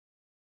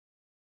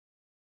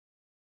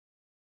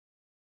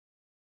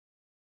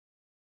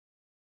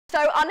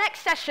So our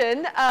next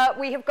session,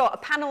 we have got a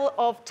panel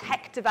of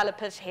tech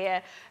developers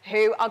here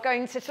who are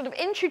going to sort of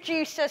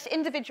introduce us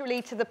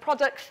individually to the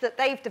products that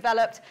they've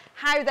developed,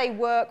 how they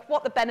work,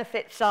 what the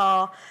benefits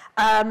are.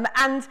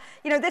 And,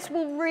 this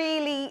will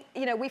really,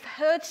 we've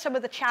heard some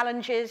of the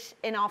challenges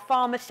in our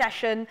farmer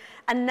session,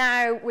 and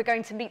now we're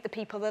going to meet the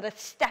people that are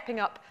stepping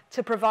up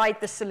to provide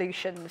the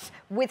solutions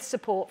with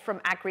support from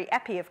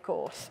Agri-EPI, of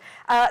course.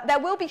 There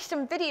will be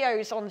some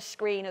videos on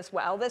screen as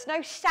well. There's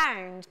no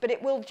sound, but it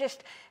will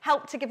just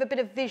help to give a bit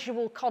of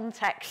visual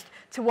context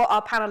to what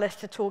our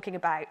panelists are talking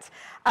about.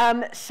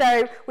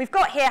 So we've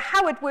got here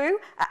Howard Wu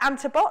at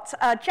Antobot,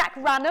 Jack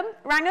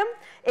Wrangham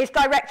is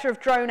Director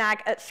of DroneAg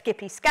at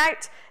Skippy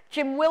Scout,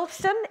 Jim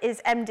Wilson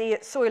is MD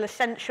at Soil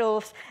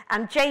Essentials,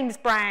 and James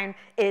Brown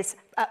is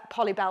at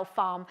Polybell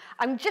Farm.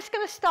 I'm just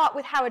going to start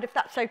with Howard, if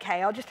that's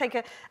okay. I'll just take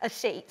a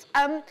seat.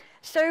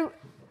 So,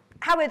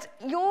 Howard,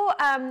 you're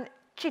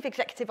Chief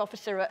Executive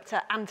Officer at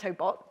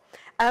Antobot.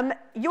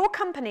 Your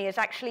company has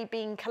actually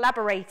been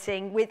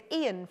collaborating with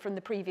Ian from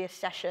the previous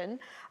session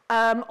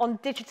on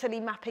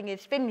digitally mapping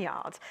his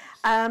vineyard,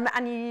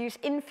 and you use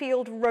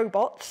in-field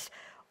robots.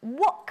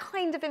 What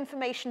kind of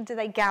information do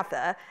they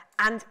gather,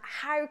 and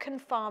how can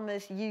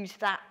farmers use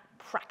that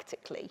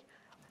practically?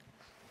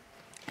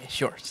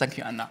 Sure, thank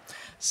you, Anna.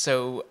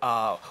 So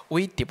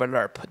we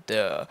developed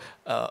the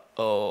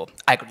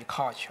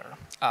agriculture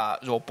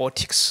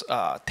robotics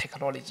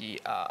technology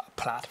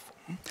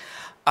platform,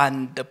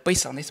 and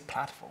based on this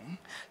platform,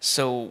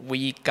 so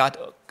we got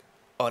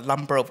a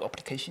number of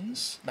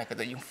applications, like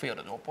the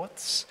in-field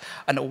robots,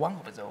 and one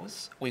of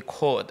those, we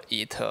called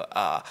it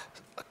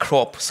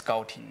crop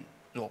scouting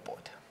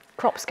robot.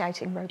 Crop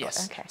scouting robot,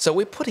 yes. Okay. So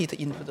we put it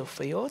into the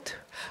field,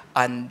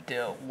 and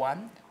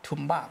one, to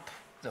map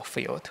the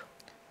field,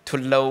 to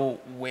know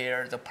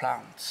where the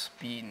plants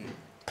being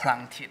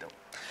planted.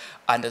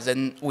 And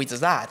then with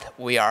that,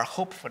 we are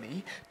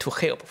hopefully to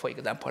help, for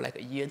example, like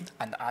Ian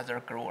and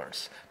other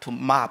growers to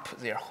map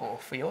their whole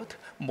field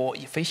more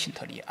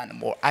efficiently and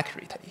more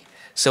accurately.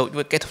 So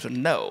you get to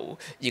know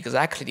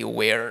exactly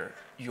where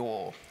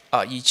your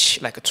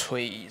each like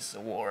trees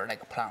or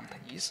like plant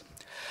is.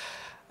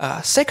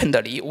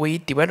 Secondly, we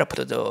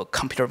developed the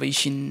computer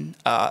vision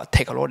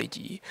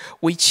technology,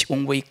 which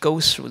when we go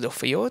through the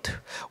field,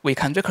 we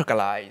can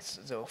recognize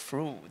the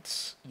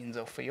fruits in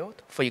the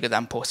field, for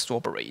example,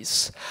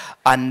 strawberries.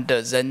 And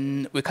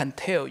then we can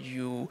tell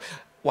you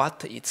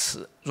what its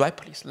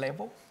ripeness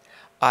level,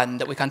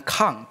 and we can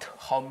count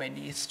how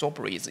many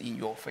strawberries in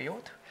your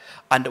field,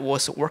 and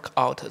also work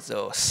out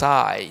the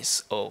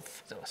size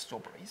of the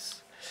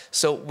strawberries.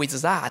 So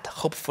with that,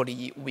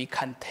 hopefully, we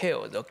can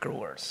tell the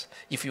growers,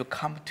 if you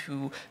come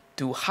to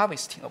do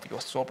harvesting of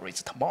your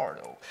strawberries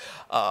tomorrow,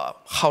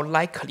 how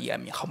likely,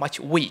 how much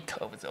weight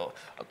of the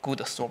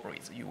good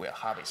strawberries you will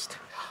harvest.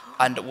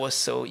 And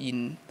also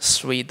in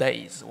 3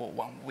 days or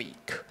 1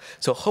 week.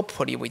 So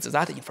hopefully with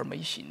that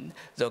information,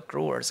 the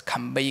growers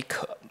can make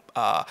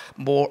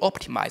more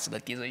optimized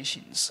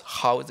decisions,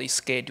 how they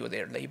schedule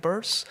their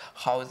labors,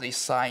 how they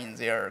sign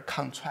their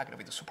contract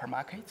with the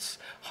supermarkets,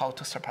 how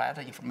to supply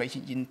the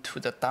information into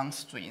the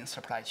downstream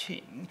supply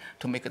chain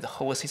to make the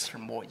whole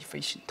system more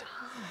efficient.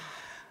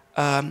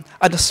 And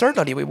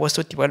thirdly, we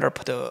also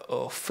developed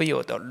a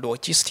field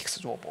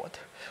logistics robot,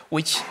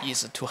 which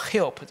is to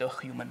help the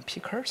human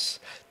pickers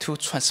to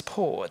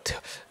transport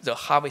the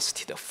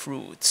harvested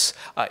fruits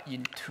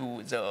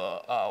into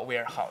the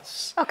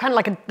warehouse. Oh, kind of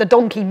like the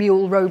donkey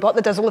mule robot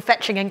that does all the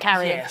fetching and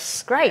carrying.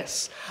 Yes. Great.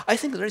 Yes. I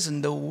think there is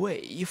no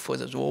way for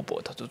the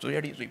robot to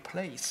really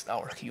replace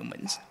our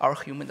humans. Our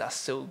humans are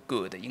so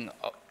good in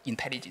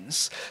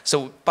intelligence.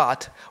 So,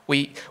 but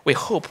we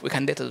hope we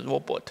can let the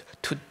robot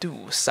to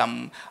do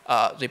some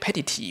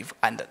repetitive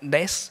and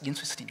less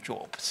interesting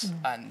jobs.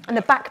 And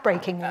the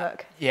back-breaking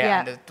work.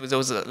 Yeah, and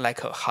those are like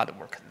hard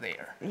work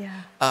there.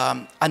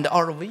 Yeah. And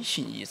our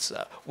vision is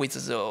with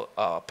the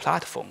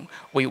platform,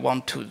 we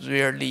want to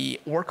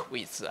really work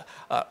with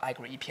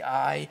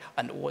Agri-EPI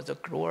and all the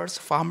growers,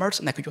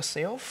 farmers like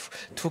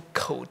yourself to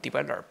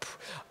co-develop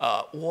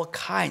all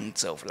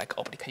kinds of like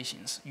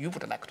applications you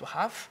would like to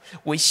have,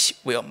 which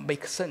will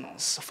make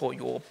sense for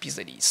your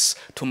business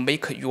to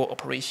make your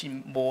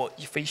operation more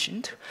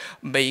efficient,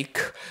 make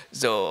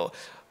the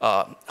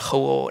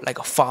whole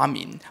like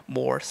farming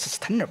more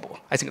sustainable.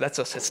 I think that's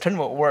a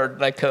sustainable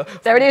word. Like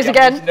there it is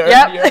again.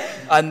 Yep.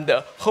 And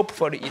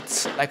hopefully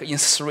it's like in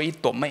 3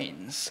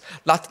 domains,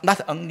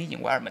 not only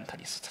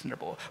environmentally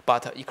sustainable,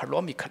 but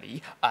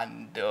economically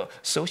and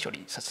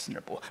socially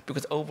sustainable.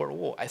 Because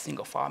overall, I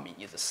think farming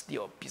is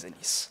still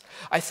business.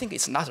 I think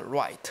it's not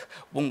right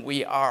when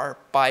we are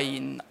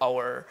buying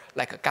our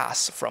like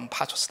gas from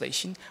petrol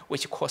station,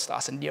 which costs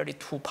us nearly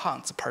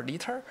 £2 per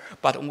liter,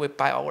 but when we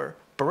buy our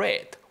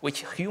bread,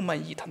 which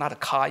human eat, not a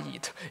car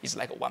eat, is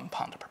like £1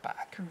 per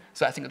bag.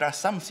 So I think there's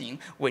something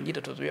we need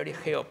to really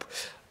help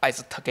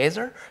as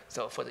together,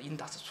 so for the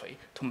industry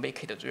to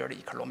make it really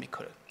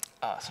economically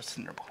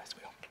sustainable as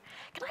well.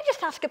 Can I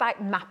just ask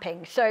about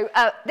mapping? So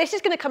this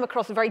is going to come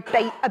across a very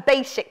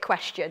basic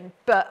question,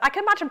 but I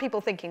can imagine people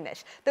thinking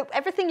this, that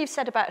everything you've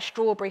said about a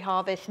strawberry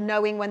harvest,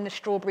 knowing when the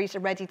strawberries are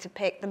ready to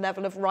pick, the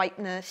level of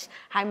ripeness,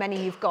 how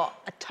many you've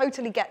got, I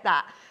totally get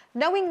that.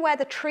 Knowing where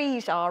the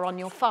trees are on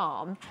your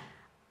farm,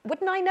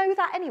 wouldn't I know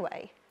that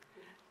anyway?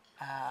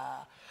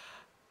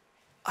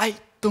 I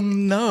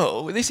don't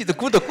know. This is a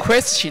good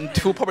question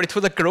probably to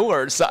the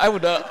growers. I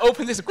would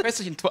open this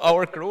question to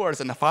our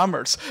growers and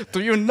farmers. Do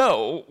you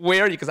know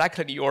where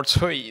exactly your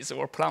trees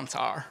or plants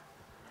are?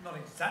 Not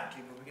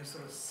exactly, but we can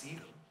sort of see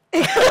them.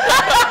 That's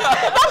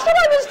what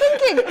I was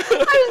thinking.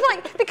 I was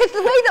like, because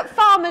the way that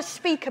farmers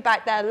speak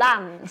about their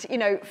land, you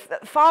know,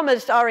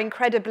 farmers are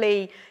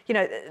incredibly, you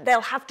know,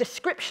 they'll have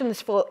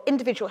descriptions for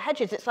individual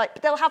hedges. It's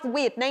like, they'll have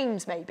weird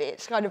names maybe.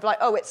 It's kind of like,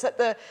 oh, it's at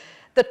the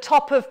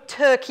top of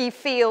Turkey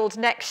Field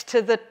next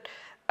to the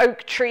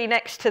oak tree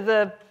next to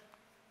the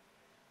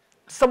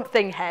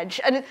something hedge.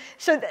 And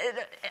so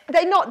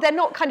they're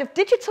not kind of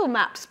digital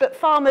maps, but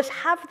farmers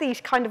have these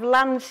kind of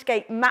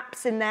landscape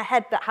maps in their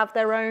head that have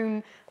their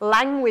own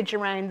language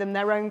around them,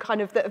 their own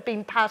kind of, that have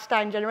been passed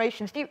down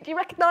generations. Do you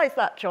recognise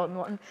that, John?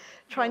 What I'm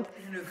trying to...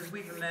 You know, because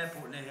we've got an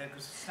airport near here,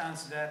 because it's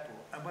Stansted Airport,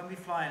 and when we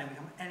fly in and we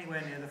come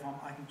anywhere near the farm,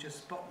 I can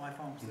just spot my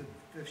farm, because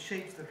the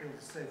shapes of the field are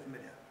so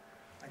familiar.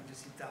 I can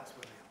just see that's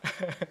where they are.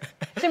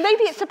 So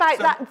maybe it's about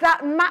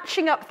that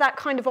matching up that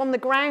kind of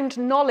on-the-ground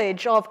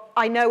knowledge of,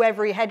 I know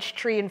every hedge,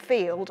 tree and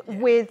field,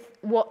 with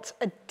what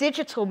a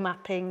digital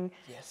mapping,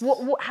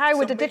 how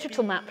would a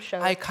digital map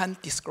show? I can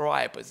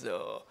describe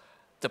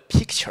the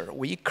picture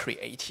we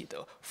created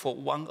for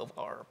one of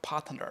our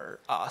partner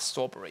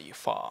strawberry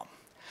farm.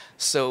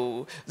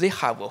 So they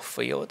have a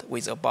field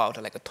with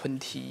about like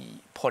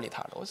 20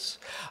 polytunnels,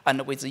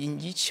 and within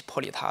each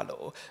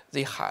polytunnel,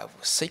 they have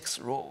 6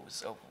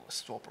 rows of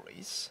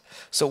strawberries.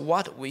 So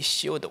what we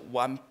showed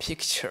one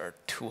picture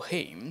to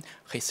him,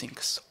 he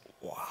thinks,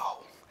 wow.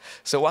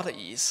 So what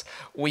is,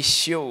 we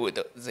showed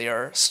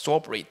their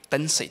strawberry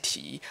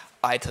density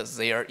at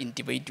their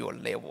individual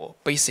level.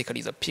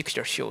 Basically, the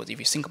picture shows, if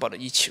you think about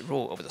each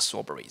row of the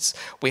strawberries,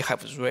 we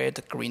have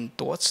red, green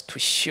dots to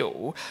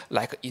show,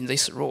 like in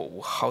this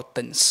row, how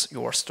dense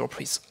your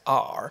strawberries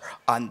are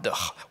and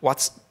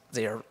what's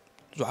their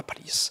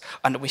ripeness.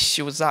 And we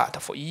show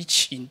that for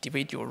each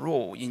individual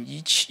row in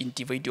each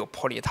individual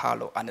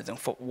polytunnel, and then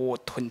for all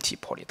 20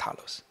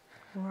 polytunnels.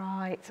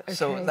 Right, okay.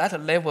 So that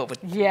level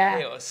of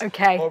details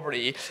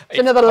probably it's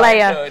another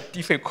layer.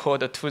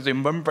 Difficult to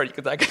remember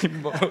exactly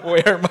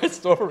where my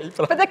story.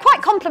 But they're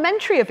quite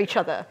complementary of each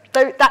other.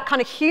 Though that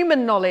kind of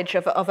human knowledge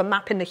of a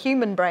map in the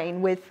human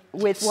brain with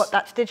what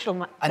that's digital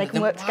map, they can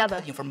work together.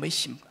 And the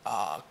information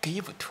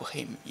given to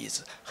him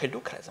is, he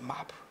looked at the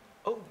map.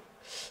 Oh,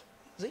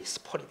 this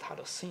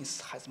polytunnel since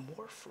has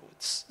more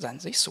fruits than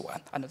this one,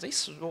 and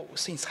this row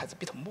since has a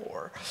bit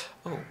more.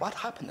 Oh, what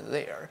happened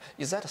there?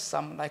 Is that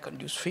some like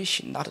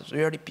nutrition not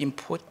really being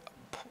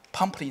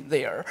pumped in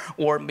there,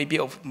 or maybe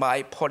of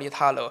my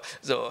polytunnel,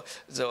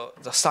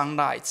 the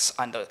sunlights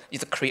and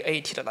is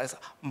created like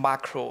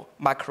macro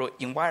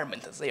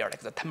environment there,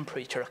 like the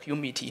temperature,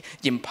 humidity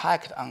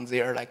impact on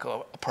their like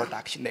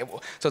production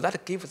level. So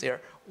that gives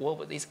their all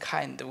of this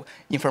kind of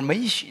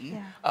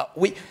information.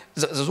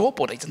 The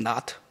robot is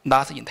not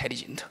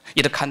intelligent.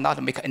 It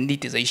cannot make any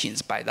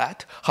decisions by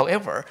that.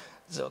 However,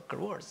 the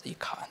growers, they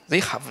can.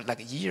 They have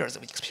like years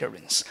of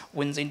experience.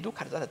 When they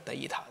look at that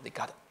data, they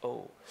got,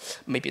 oh,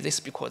 maybe this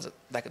because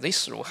like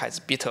this row has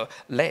a bit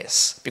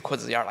less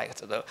because they are like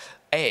the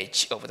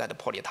edge of that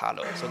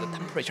polytunnel, so the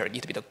temperature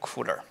needs to be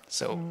cooler.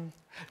 So.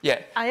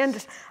 Yeah, I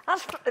understand.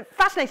 That's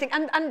fascinating,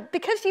 and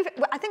because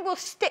I think we'll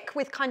stick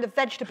with kind of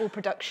vegetable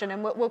production,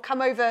 and we'll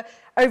come over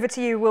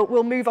to you.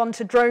 We'll move on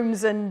to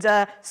drones and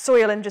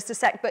soil in just a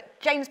sec. But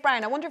James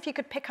Brown, I wonder if you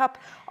could pick up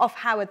off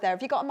Howard there.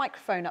 Have you got a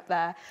microphone up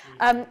there?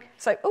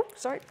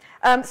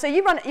 So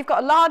you've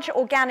got a large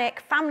organic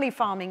family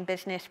farming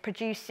business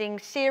producing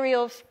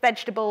cereals,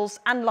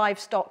 vegetables, and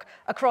livestock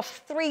across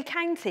 3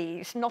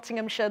 counties: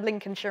 Nottinghamshire,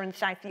 Lincolnshire, and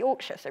South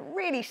Yorkshire. So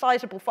really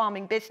sizable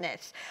farming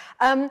business.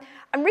 I'm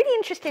really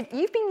interested,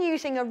 you've been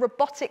using a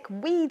robotic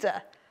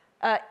weeder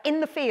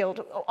in the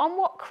field. On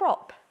what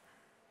crop?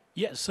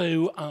 Yeah,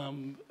 so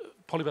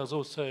Polybell's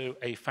also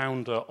a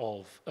founder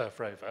of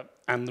Rover,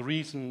 and the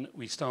reason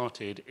we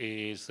started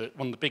is that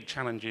one of the big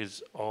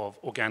challenges of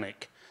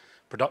organic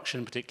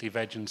production, particularly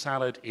veg and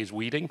salad, is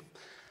weeding.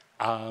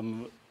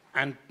 And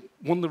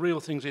one of the real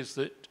things is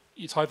that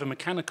it's either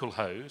mechanical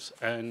hose,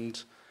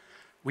 and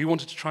we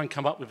wanted to try and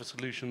come up with a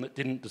solution that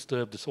didn't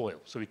disturb the soil,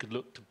 so we could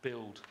look to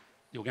build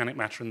the organic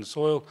matter in the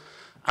soil,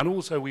 and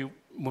also we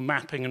were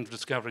mapping and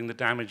discovering the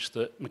damage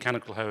that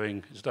mechanical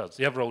hoeing does.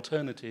 The other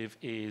alternative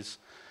is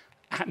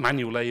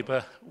manual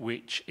labour,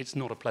 which it's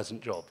not a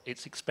pleasant job.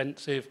 It's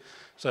expensive,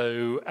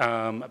 so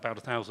about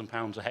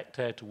 £1,000 a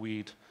hectare to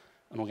weed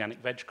an organic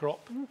veg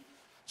crop.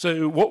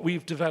 So what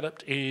we've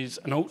developed is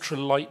an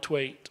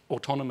ultra-lightweight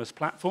autonomous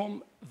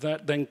platform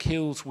that then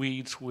kills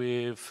weeds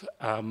with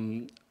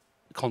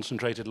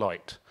concentrated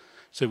light.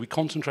 So we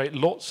concentrate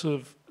lots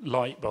of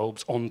light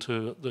bulbs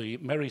onto the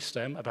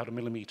meristem, about 1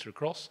 millimetre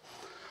across,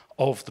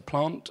 of the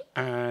plant,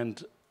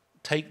 and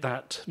take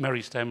that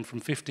meristem from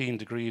 15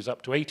 degrees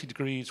up to 80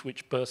 degrees,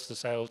 which bursts the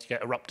cells, you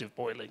get eruptive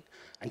boiling,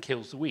 and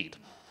kills the weed.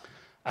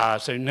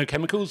 So no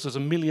chemicals. There's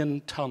 1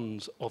 million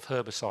tonnes of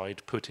herbicide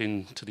put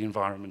into the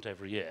environment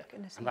every year.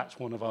 And that's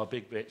one of our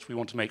big bits. We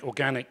want to make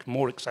organic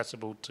more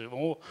accessible to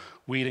all.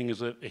 Weeding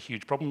is a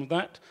huge problem with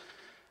that.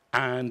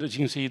 And as you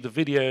can see, the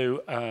video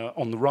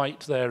on the right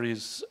there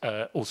is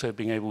also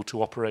being able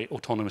to operate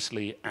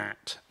autonomously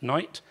at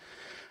night.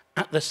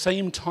 At the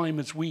same time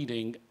as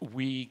weeding,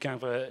 we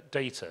gather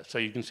data. So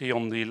you can see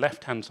on the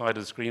left-hand side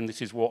of the screen,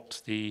 this is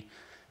what the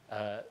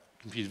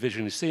computer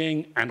vision is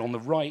seeing, and on the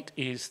right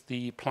is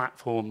the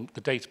platform,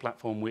 the data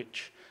platform,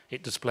 which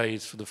it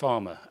displays for the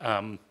farmer.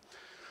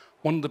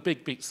 One of the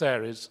big bits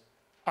there is,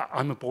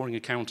 I'm a boring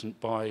accountant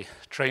by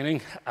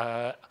training.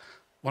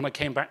 When I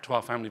came back to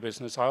our family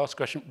business, I asked the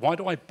question, why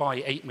do I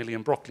buy 8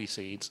 million broccoli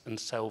seeds and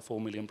sell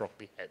 4 million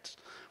broccoli heads?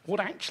 What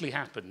actually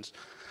happens?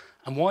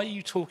 And why are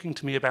you talking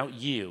to me about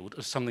yield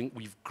as something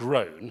we've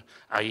grown,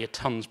 i.e.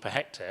 tonnes per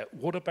hectare?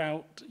 What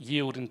about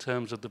yield in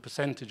terms of the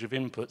percentage of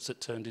inputs that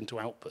turned into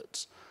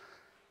outputs?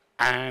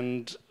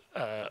 And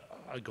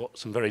I got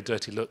some very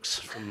dirty looks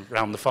from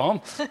around the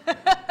farm.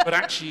 But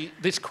actually,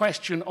 this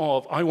question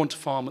of, I want to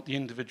farm at the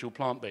individual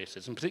plant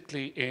basis, and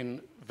particularly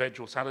in veg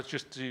or salads,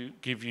 just to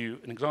give you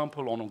an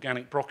example, on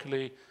organic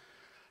broccoli,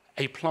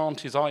 a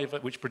plant is either,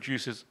 which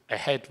produces a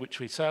head which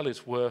we sell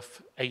is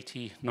worth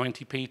 80,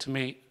 90p to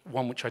me,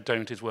 one which I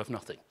don't is worth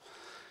nothing.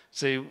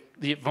 So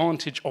the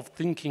advantage of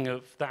thinking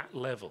of that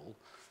level,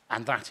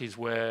 and that is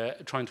where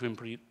trying to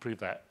improve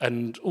that.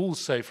 And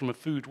also from a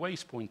food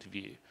waste point of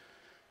view,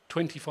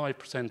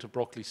 25% of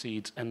broccoli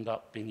seeds end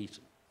up being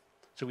eaten.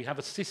 So we have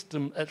a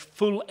system, a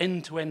full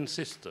end-to-end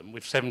system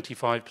with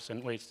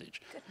 75%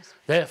 wastage. Goodness.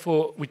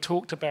 Therefore, we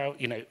talked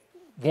about, you know,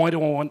 why do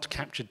I want to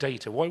capture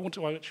data? Why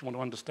do I actually want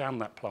to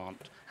understand that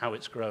plant, how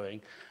it's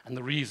growing? And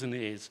the reason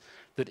is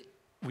that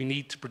we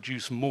need to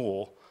produce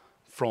more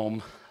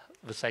from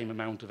the same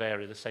amount of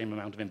area, the same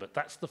amount of input.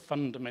 That's the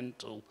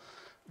fundamental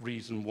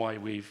reason why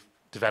we've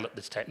developed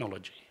this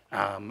technology.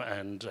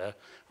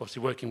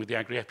 Obviously working with the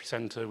Agri-EPI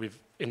Centre, with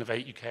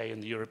Innovate UK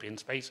and the European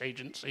Space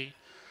Agency,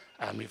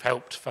 we've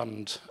helped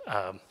fund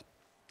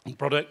the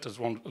product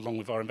along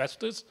with our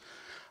investors.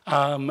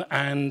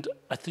 And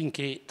I think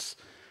it's,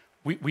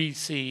 we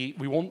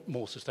want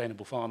more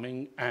sustainable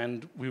farming,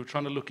 and we were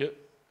trying to look at,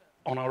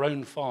 on our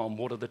own farm,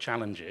 what are the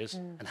challenges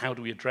and how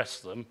do we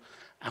address them,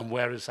 and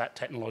where is that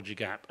technology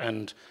gap?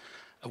 And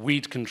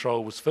weed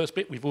control was the first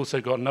bit. We've also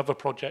got another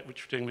project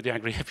which we're doing with the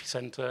Agri-EPI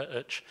Centre,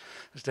 which,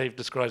 as Dave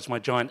describes, my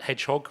giant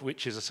hedgehog,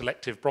 which is a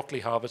selective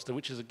broccoli harvester,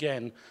 which is,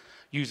 again,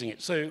 using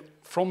it. So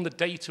from the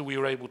data we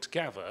were able to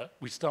gather,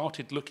 we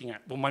started looking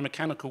at, well, my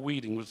mechanical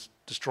weeding was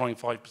destroying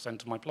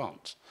 5% of my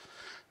plants.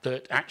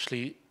 That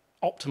actually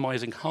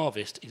optimizing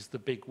harvest is the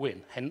big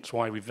win, hence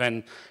why we've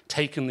then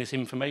taken this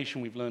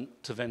information we've learned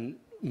to then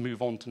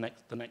move on to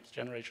the next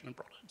generation of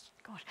products.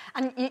 Gosh,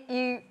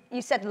 and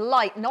you said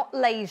light, not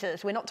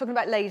lasers. We're not talking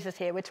about lasers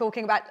here. We're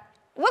talking about,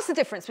 what's the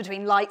difference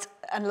between light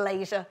and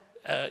laser?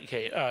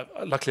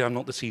 Luckily I'm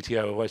not the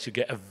CTO, otherwise you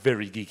get a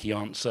very geeky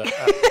answer.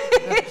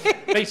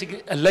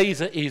 Basically, a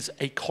laser is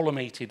a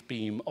collimated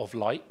beam of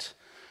light.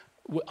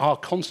 Our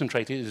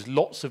concentrator is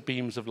lots of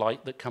beams of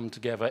light that come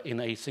together in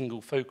a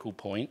single focal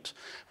point,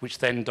 which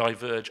then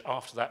diverge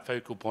after that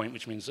focal point,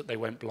 which means that they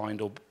won't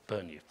blind or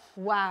burn you.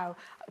 Wow,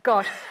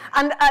 gosh.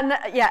 And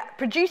yeah,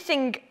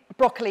 producing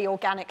broccoli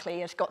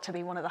organically has got to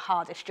be one of the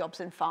hardest jobs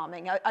in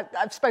farming.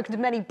 I've spoken to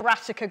many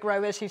brassica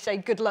growers who say,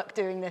 good luck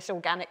doing this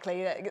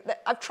organically.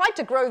 I've tried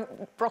to grow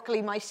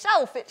broccoli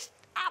myself. It's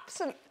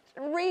absolutely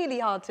really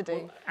hard to do.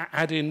 Well,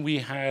 add in, we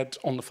had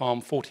on the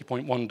farm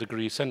 40.1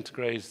 degrees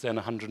centigrade, then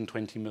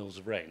 120 mils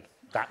of rain.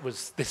 That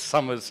was this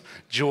summer's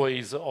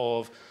joys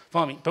of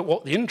farming. But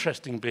what the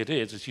interesting bit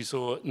is, as you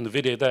saw in the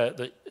video there,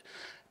 that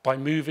by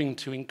moving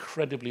to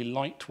incredibly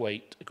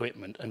lightweight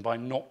equipment and by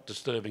not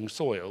disturbing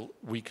soil,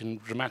 we can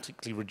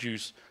dramatically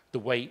reduce the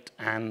weight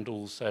and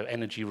also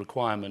energy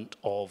requirement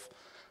of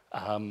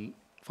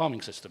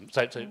farming systems,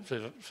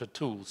 for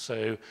tools.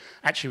 So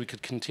actually we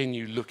could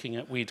continue looking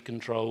at weed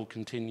control,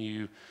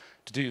 continue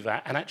to do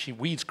that. And actually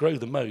weeds grow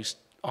the most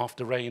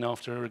after rain,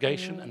 after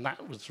irrigation. And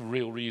that was the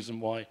real reason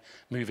why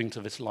moving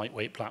to this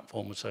lightweight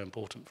platform was so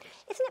important for us.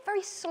 Isn't it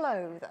very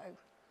slow though?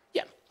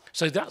 Yeah.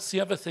 So that's the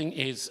other thing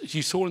is, as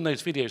you saw in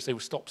those videos, they were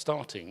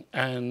stop-starting.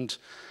 And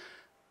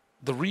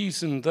the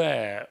reason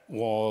there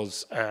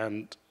was,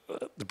 and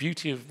the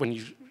beauty of when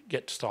you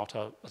get to start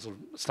a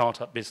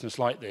startup business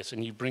like this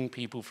and you bring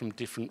people from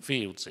different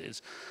fields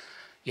is,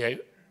 you know,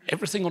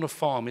 everything on a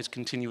farm is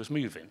continuous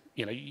moving.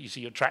 You know, you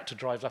see your tractor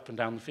drives up and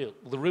down the field.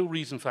 Well, the real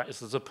reason for that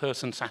is there's a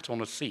person sat on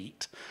a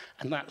seat,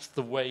 and that's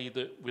the way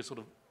that we're sort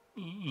of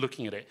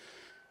looking at it.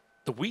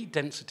 The weed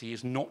density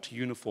is not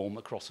uniform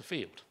across a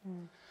field.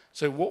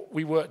 So what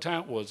we worked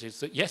out is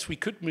that, yes, we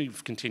could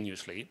move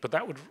continuously, but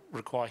that would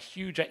require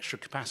huge extra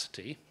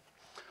capacity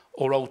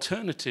or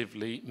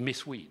alternatively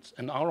miss weeds.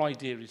 And our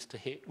idea is to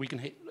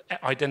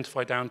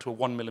identify down to a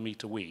 1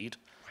 millimetre weed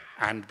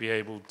and be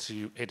able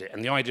to hit it.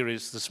 And the idea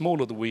is the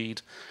smaller the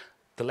weed,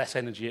 the less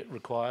energy it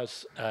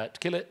requires to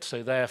kill it.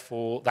 So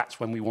therefore, that's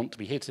when we want to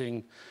be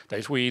hitting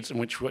those weeds, and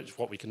which is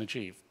what we can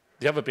achieve.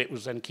 The other bit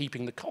was then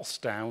keeping the costs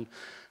down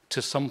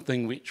to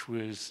something which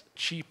was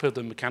cheaper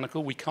than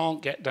mechanical. We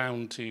can't get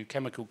down to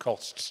chemical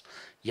costs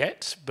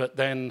yet, but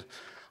then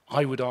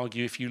I would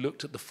argue if you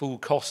looked at the full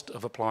cost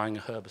of applying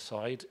a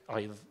herbicide,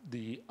 either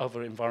the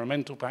other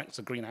environmental impacts,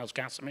 the greenhouse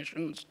gas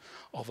emissions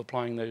of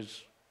applying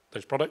those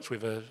products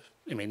with a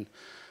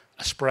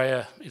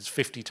sprayer is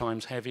 50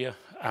 times heavier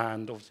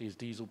and obviously is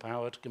diesel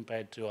powered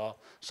compared to our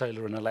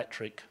solar and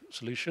electric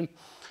solution.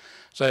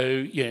 So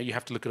you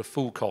have to look at a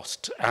full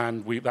cost,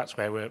 and that's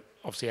where we're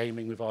obviously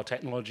aiming with our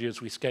technology as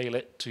we scale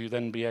it to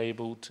then be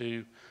able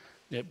to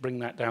bring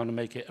that down and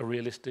make it a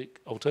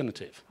realistic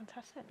alternative.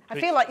 Fantastic. I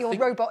feel like your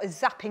robot is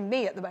zapping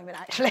me at the moment,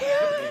 actually.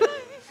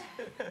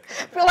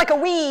 I feel like a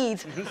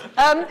weed.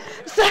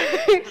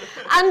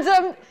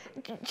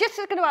 Just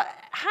thinking about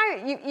how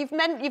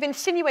you've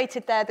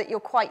insinuated there that you're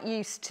quite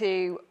used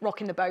to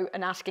rocking the boat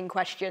and asking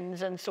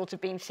questions and sort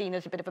of being seen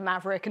as a bit of a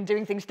maverick and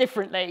doing things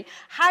differently.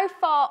 How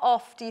far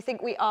off do you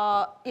think we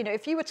are?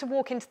 If you were to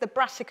walk into the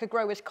Brassica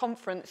Growers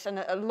Conference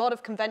and a lot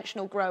of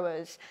conventional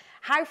growers,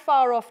 how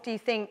far off do you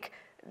think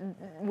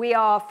we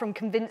are from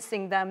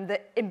convincing them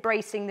that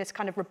embracing this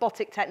kind of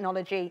robotic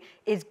technology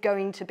is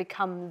going to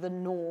become the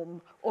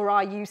norm? Or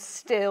are you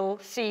still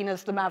seen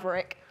as the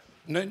maverick?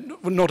 No,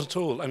 not at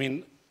all. I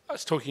mean, I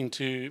was talking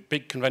to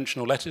big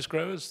conventional lettuce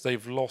growers.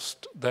 They've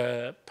lost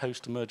their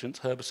post-emergence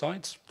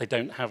herbicides. They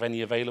don't have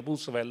any available,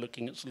 so they're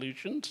looking at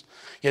solutions.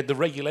 Yet the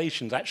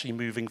regulation's actually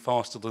moving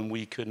faster than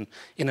we can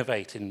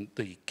innovate in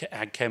the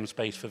ag chem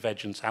space for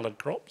veg and salad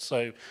crops.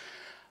 So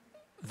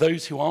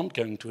those who aren't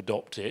going to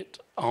adopt it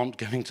aren't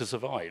going to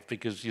survive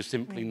because you're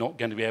simply not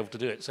going to be able to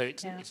do it. So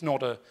it's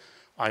not a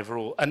either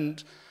or.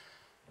 And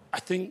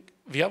I think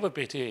the other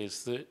bit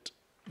is that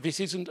this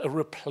isn't a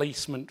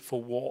replacement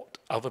for what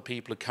other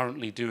people are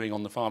currently doing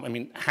on the farm. I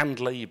mean, hand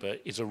labour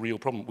is a real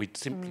problem. We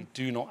simply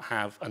do not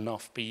have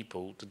enough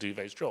people to do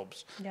those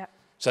jobs. Yeah.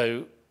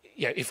 So,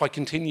 if I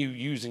continue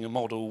using a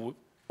model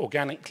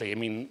organically, I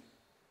mean,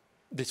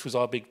 this was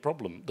our big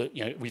problem, that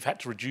we've had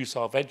to reduce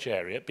our veg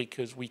area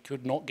because we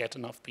could not get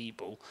enough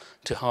people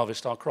to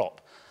harvest our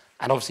crop.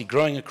 And obviously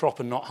growing a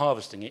crop and not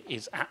harvesting it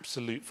is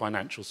absolute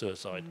financial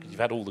suicide because you've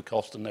had all the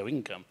cost and no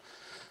income.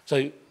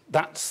 So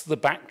that's the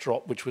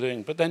backdrop which we're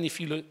doing. But then if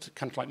you look at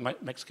kind of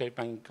like Mexico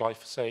banning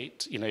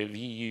glyphosate, the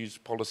EU's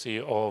policy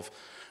of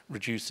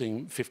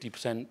reducing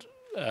 50%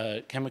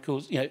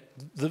 chemicals,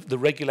 the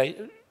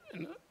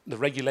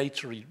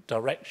regulatory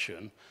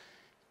direction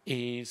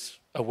is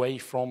away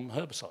from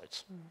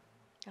herbicides.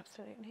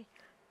 Absolutely.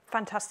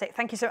 Fantastic.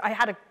 Thank you. So I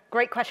had a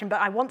great question, but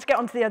I want to get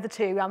on to the other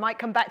two. I might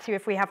come back to you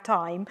if we have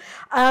time.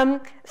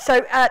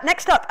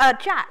 Next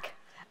up, Jack.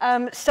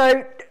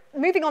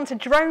 Moving on to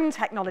drone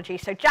technology.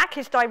 So Jack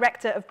is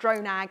director of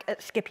DroneAg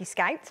at Skippy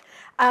Scout.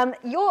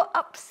 You're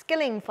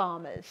upskilling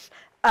farmers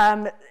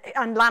and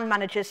land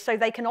managers so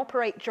they can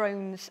operate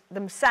drones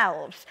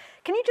themselves.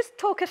 Can you just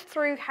talk us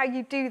through how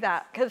you do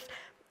that? Because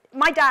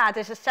my dad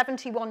is a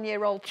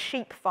 71-year-old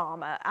sheep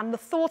farmer, and the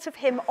thought of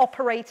him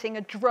operating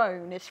a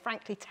drone is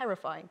frankly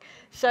terrifying.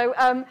 So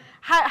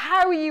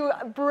how are you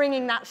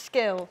bringing that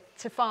skill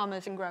to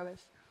farmers and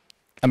growers?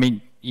 I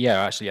mean,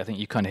 actually, I think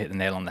you kind of hit the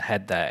nail on the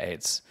head there.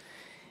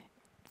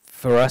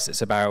 For us,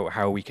 it's about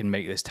how we can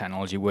make this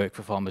technology work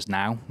for farmers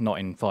now, not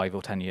in 5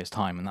 or 10 years'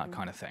 time and that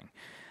kind of thing.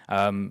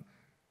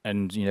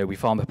 And, we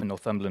farm up in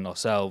Northumberland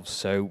ourselves,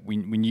 so we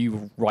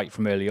knew right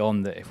from early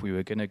on that if we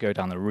were going to go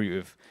down the route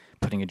of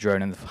putting a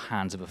drone in the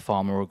hands of a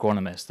farmer or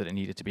agronomist, that it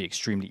needed to be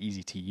extremely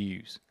easy to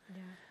use.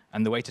 Yeah.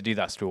 And the way to do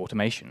that is through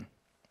automation.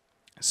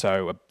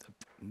 So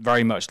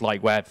very much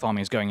like where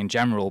farming is going in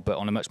general, but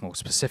on a much more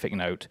specific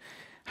note,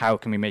 how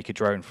can we make a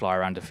drone fly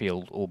around a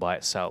field all by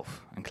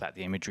itself and collect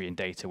the imagery and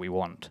data we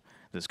want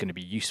that's going to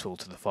be useful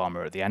to the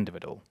farmer at the end of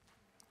it all?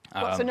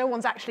 So no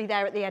one's actually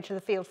there at the edge of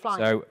the field flying?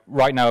 So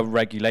right now,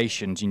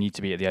 regulations, you need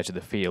to be at the edge of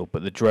the field,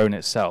 but the drone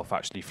itself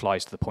actually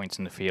flies to the points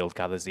in the field,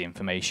 gathers the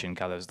information,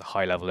 gathers the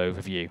high-level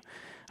overview,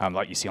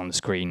 like you see on the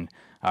screen,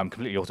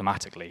 completely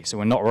automatically. So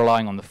we're not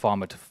relying on the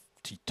farmer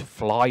to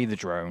fly the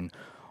drone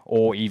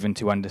or even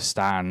to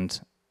understand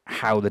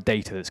how the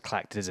data that's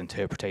collected is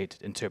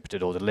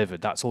interpreted or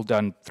delivered. That's all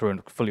done through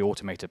a fully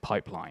automated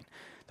pipeline.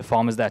 The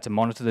farmer's there to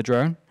monitor the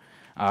drone.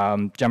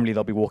 Generally,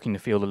 they'll be walking the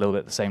field a little bit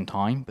at the same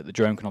time, but the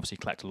drone can obviously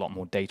collect a lot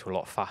more data a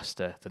lot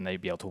faster than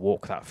they'd be able to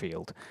walk that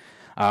field.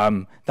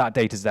 That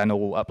data is then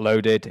all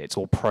uploaded, it's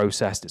all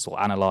processed, it's all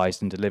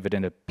analyzed and delivered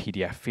in a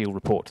PDF field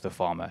report to the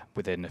farmer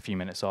within a few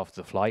minutes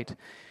after the flight.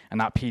 And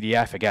that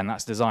PDF, again,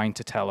 that's designed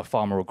to tell a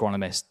farmer or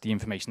agronomist the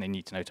information they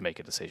need to know to make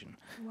a decision.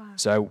 Wow.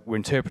 So we're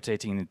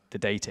interpreting the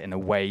data in a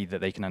way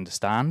that they can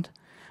understand.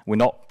 We're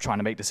not trying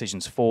to make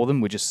decisions for them.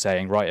 We're just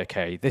saying, right,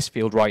 okay, this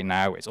field right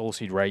now, it's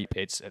all-seed rape,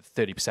 it's at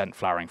 30%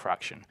 flowering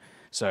fraction.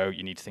 So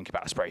you need to think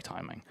about spray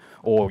timing.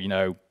 Or,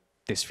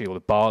 this field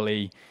of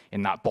barley,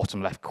 in that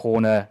bottom left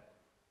corner,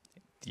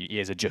 the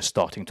ears are just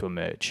starting to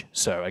emerge.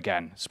 So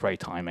again, spray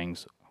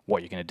timings,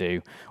 what you're going to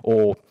do.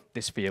 Or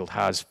this field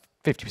has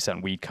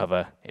 50% weed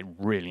cover, it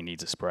really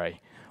needs a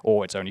spray.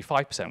 Or it's only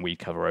 5% weed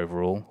cover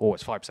overall, or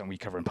it's 5% weed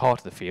cover in part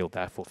of the field,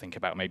 therefore think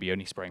about maybe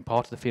only spraying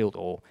part of the field,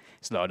 or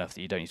it's low enough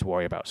that you don't need to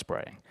worry about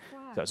spraying.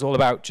 Wow. So it's all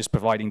about just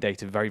providing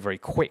data very, very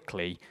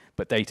quickly,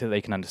 but data they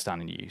can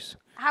understand and use.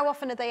 How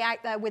often are they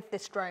out there with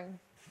this drone?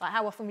 Like,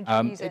 how often would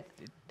you use it?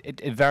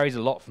 It varies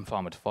a lot from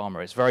farmer to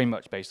farmer. It's very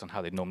much based on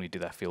how they normally do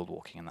their field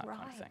walking and that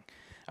kind of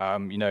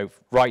thing. You know,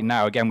 right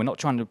now, again, we're not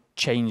trying to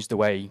change the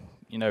way,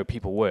 you know,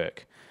 people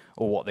work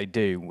or what they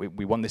do.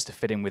 We want this to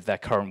fit in with their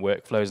current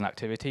workflows and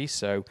activities.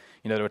 So,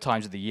 you know, there are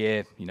times of the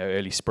year, you know,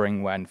 early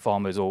spring, when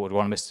farmers or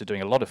agronomists are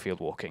doing a lot of field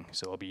walking,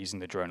 so they'll be using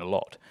the drone a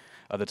lot.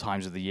 Other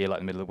times of the year, like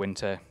the middle of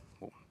winter,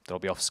 well, they'll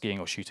be off skiing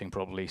or shooting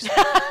probably. So,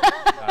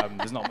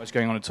 there's not much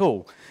going on at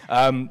all.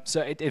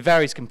 So it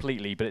varies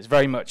completely, but it's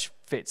very much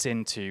fits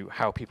into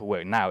how people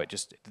work now.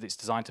 It's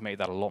designed to make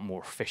that a lot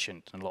more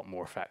efficient and a lot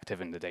more effective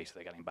in the data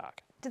they're getting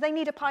back. Do they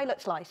need a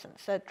pilot's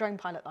license, a drone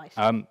pilot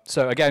license?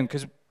 So again,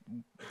 because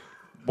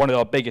one of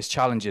our biggest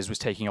challenges was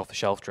taking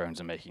off-the-shelf drones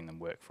and making them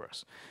work for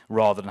us,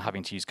 rather than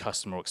having to use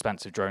custom or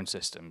expensive drone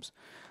systems.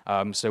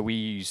 So we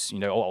use, you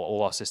know,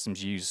 all our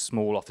systems use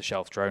small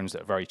off-the-shelf drones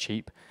that are very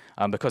cheap.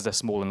 Because they're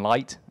small and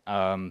light,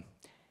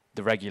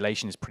 the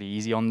regulation is pretty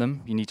easy on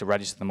them. You need to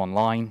register them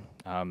online,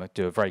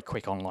 do a very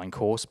quick online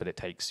course, but it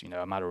takes, you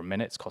know, a matter of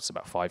minutes, costs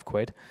about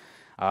 £5.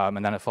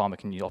 And then a farmer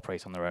can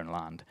operate on their own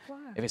land. Wow.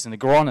 If it's an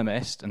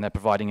agronomist and they're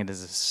providing it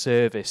as a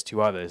service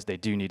to others, they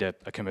do need a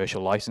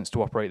commercial license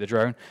to operate the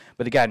drone.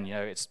 But again, you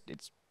know, it's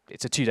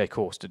a 2-day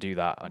course to do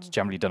that. It's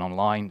generally done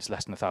online. It's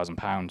less than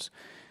 £1,000.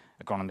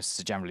 Agronomists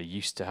are generally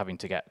used to having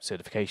to get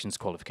certifications,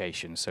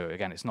 qualifications. So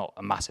again, it's not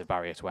a massive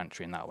barrier to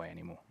entry in that way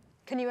anymore.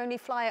 Can you only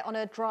fly it on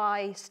a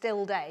dry,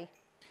 still day?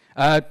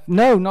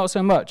 No, not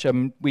so much.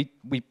 We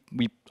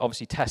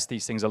obviously test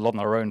these things a lot on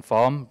our own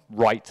farm,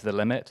 right to the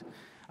limit.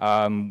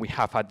 We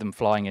have had them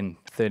flying in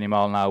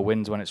 30-mile-an-hour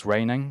winds when it's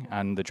raining,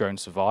 and the drone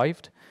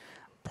survived.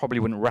 Probably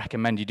wouldn't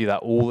recommend you do that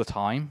all the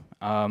time,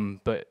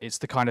 but it's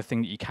the kind of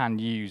thing that you can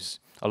use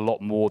a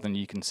lot more than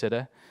you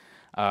consider.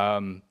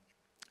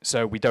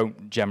 So we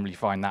don't generally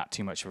find that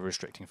too much of a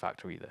restricting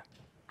factor either.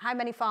 How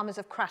many farmers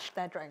have crashed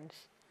their drones?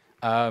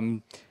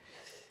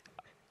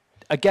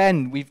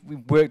 Again, we've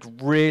worked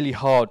really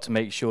hard to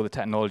make sure the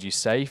technology is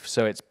safe.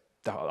 So it's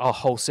our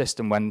whole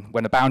system,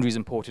 when a boundary is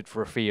imported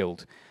for a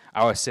field,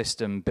 our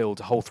system builds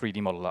a whole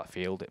 3D model of that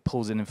field. It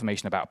pulls in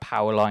information about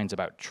power lines,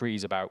 about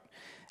trees, about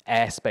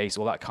airspace,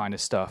 all that kind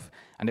of stuff.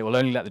 And it will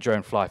only let the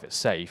drone fly if it's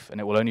safe. And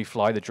it will only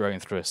fly the drone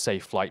through a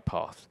safe flight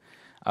path,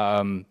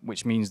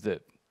 which means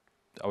that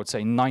I would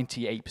say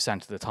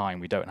 98% of the time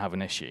we don't have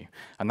an issue.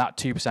 And that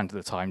 2% of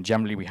the time,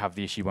 generally we have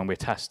the issue when we're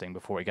testing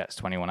before it gets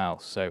to anyone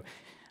else. So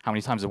how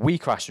many times have we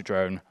crashed a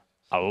drone?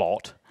 A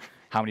lot.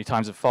 How many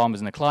times have farmers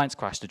and the clients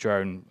crashed a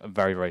drone? A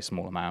very, very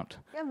small amount,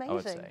 amazing. I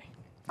would say.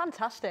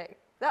 Fantastic.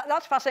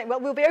 That's fascinating. Well,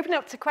 we'll be opening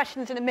up to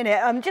questions in a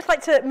minute. Just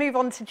like to move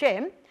on to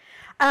Jim.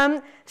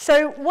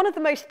 So one of the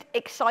most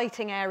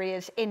exciting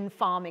areas in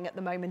farming at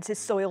the moment is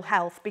soil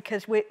health,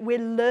 because we're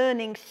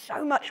learning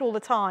so much all the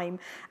time,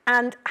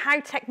 and how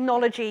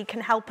technology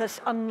can help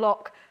us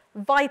unlock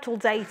vital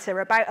data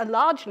about a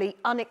largely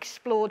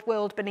unexplored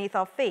world beneath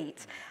our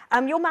feet.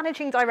 You're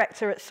managing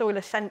director at Soil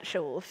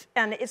Essentials,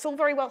 and it's all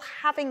very well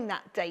having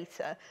that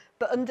data,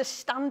 but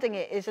understanding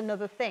it is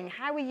another thing.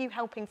 How are you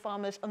helping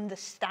farmers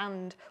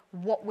understand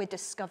what we're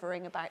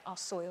discovering about our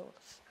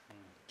soils?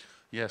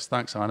 Yes,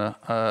 thanks, Anna.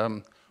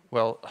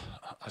 Well,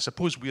 I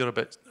suppose we're a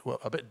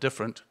bit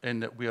different in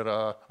that we're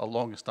a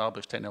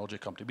long-established technology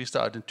company. We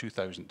started in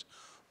 2000,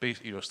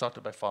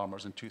 started by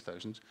farmers in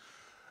 2000.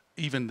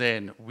 Even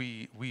then,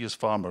 we as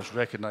farmers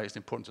recognised the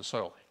importance of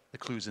soil. The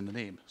clue's in the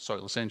name,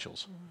 Soil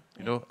Essentials.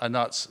 You know, and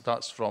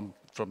that's from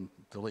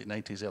the late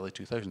 90s, early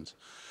 2000s.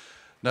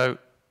 Now,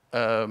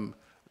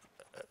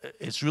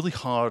 it's really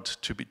hard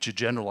to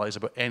generalise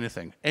about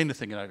anything in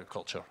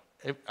agriculture.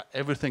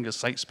 Everything is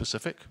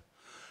site-specific.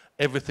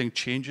 Everything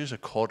changes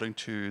according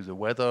to the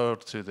weather,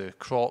 to the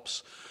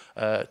crops,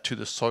 to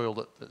the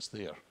soil that's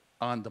there,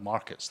 and the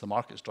markets. The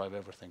markets drive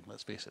everything,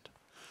 let's face it.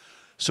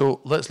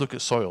 So let's look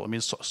at soil. I mean,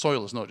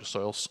 soil is not just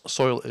soil.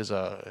 Soil is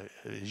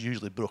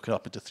usually broken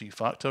up into 3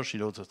 factors.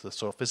 You know, the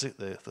soil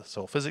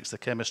physics, the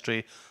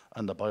chemistry,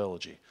 and the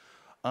biology.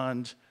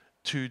 And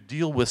to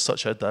deal with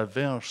such a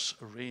diverse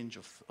range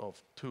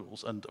of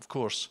tools, and of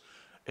course,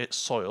 it's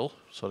soil.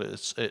 So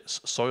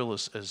soil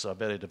is a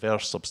very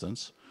diverse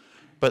substance.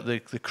 But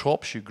the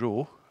crops you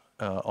grow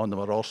on them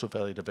are also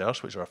very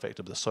diverse, which are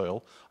affected by the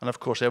soil. And of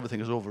course, everything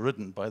is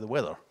overridden by the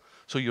weather.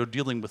 So you're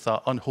dealing with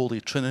that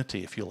unholy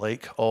trinity, if you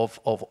like, of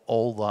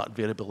all that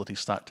variability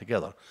stacked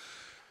together.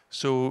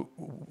 So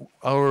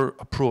our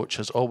approach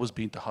has always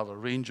been to have a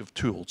range of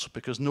tools,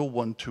 because no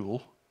one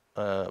tool,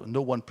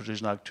 no one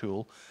precision ag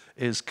tool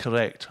is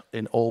correct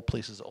in all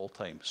places at all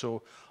times.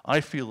 So I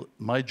feel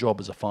my job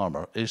as a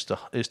farmer is to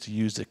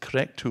use the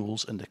correct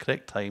tools in the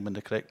correct time in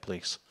the correct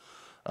place.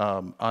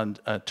 and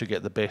to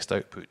get the best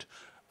output.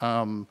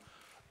 And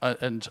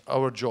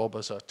our job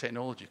as a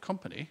technology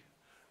company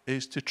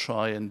is to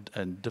try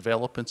and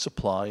develop and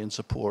supply and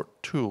support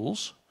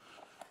tools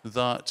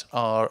that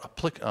are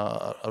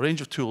a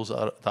range of tools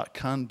that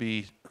can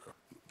be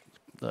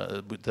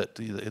that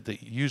the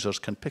users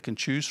can pick and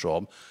choose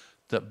from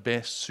that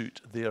best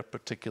suit their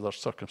particular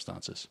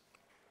circumstances.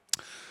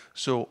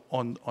 So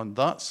on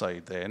that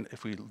side then,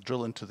 if we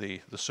drill into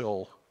the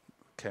soil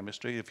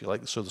chemistry, if you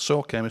like, so the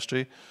soil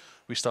chemistry,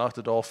 we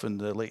started off in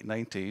the late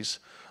 90s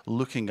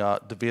looking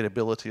at the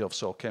variability of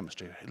soil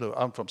chemistry. Look,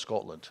 I'm from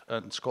Scotland,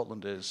 and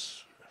Scotland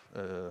is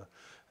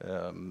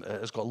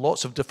has got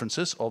lots of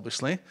differences,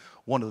 obviously.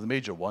 One of the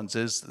major ones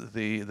is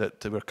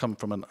that we're coming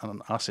from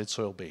an acid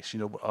soil base. You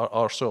know,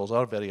 our soils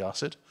are very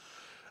acid.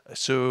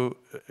 So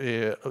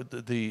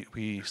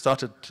we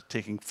started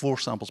taking 4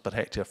 samples per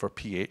hectare for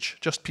pH,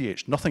 just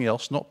pH, nothing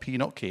else, not P,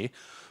 not K,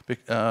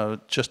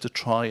 just to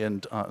try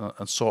and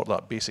sort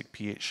that basic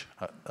pH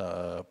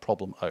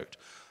problem out.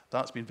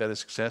 That's been very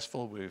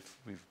successful. We've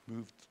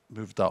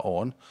moved that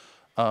on,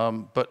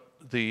 but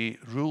the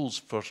rules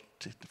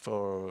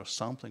for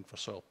sampling for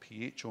soil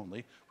pH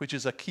only, which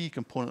is a key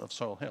component of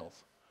soil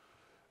health,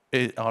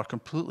 are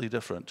completely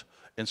different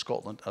in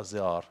Scotland as they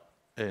are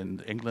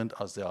in England,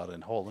 as they are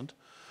in Holland.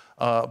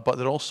 But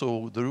they're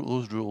also,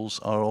 those rules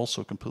are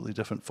also completely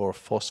different for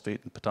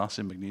phosphate and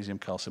potassium, magnesium,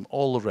 calcium,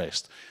 all the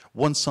rest.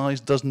 One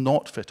size does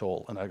not fit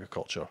all in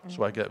agriculture.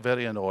 So I get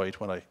very annoyed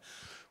when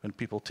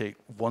people take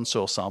one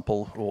soil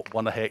sample, or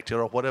 1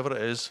 hectare, or whatever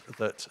it is,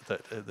 that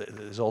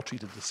is all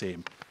treated the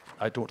same.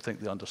 I don't think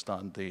they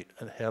understand the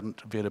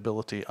inherent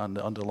variability and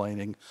the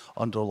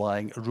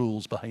underlying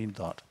rules behind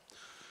that.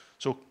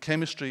 So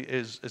chemistry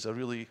is a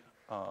really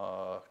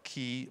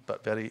key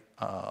but very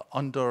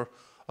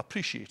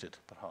underappreciated,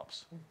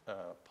 perhaps,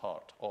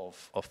 part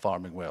of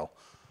farming well.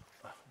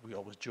 We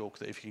always joke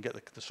that if you can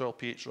get the soil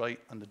pH right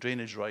and the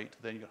drainage right,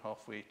 then you're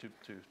halfway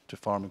to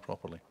farming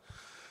properly.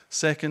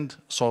 Second,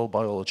 soil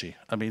biology.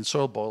 I mean,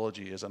 soil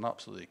biology is an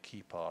absolutely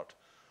key part.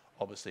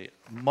 Obviously,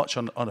 much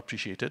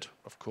unappreciated,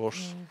 of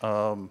course.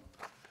 And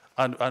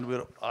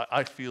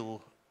I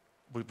feel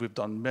we've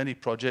done many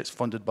projects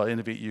funded by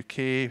Innovate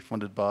UK,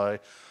 funded by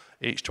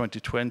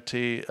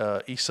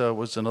H2020. ESA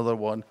was another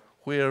one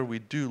where we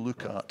do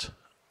look at,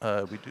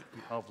 we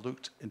have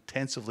looked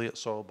intensively at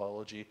soil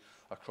biology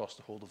across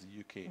the whole of the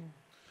UK.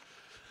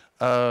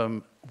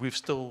 I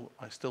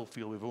still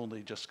feel we've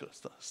only just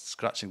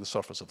scratching the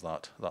surface of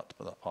that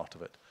part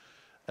of it.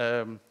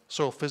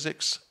 Soil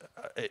physics,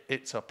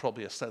 it's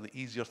probably a slightly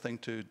easier thing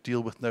to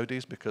deal with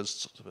nowadays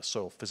because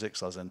soil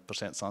physics, as in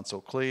percent sand,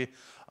 silt, clay,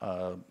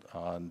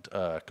 and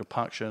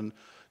compaction,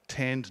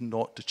 tend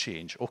not to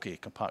change. Okay,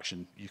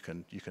 compaction you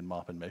can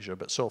map and measure,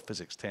 but soil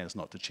physics tends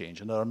not to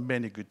change, and there are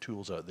many good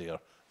tools out there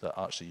that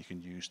actually you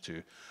can use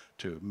to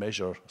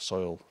measure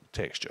soil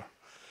texture.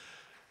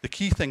 The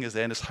key thing is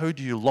how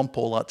do you lump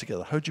all that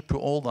together? How do you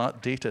put all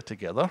that data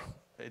together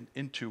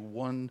into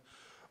one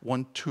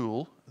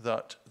tool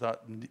that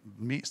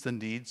meets the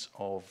needs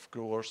of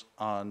growers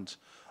and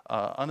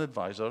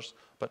advisors,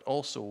 but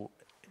also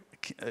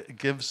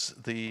gives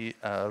the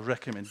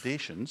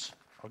recommendations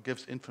or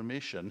gives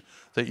information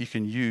that you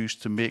can use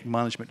to make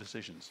management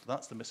decisions.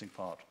 That's the missing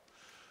part.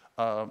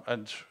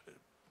 And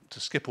to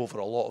skip over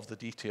a lot of the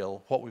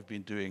detail, what we've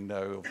been doing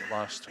now over the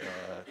last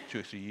 2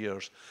 or 3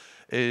 years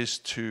is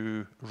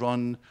to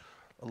run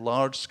a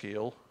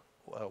large-scale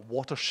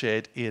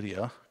watershed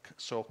area,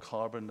 soil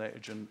carbon,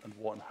 nitrogen, and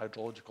water and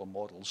hydrological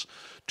models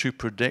to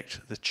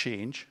predict the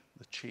change,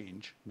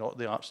 not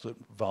the absolute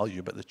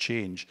value, but the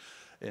change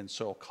in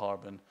soil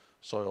carbon,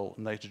 soil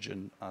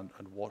nitrogen,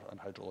 and water and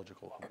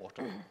hydrological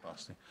water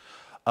capacity.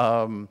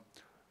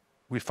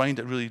 We find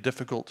it really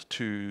difficult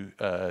to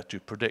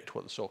predict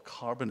what the soil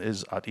carbon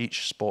is at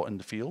each spot in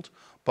the field,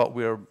 but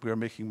we're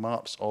making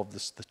maps of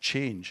the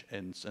change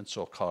in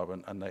soil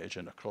carbon and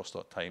nitrogen across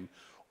that time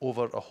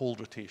over a whole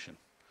rotation.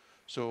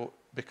 So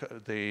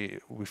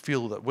we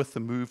feel that with the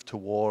move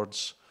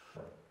towards,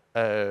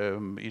 I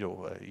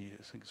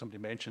think somebody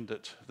mentioned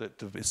that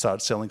they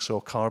started selling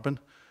soil carbon.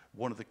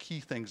 One of the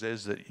key things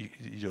is that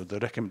the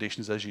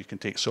recommendations is you can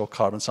take soil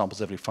carbon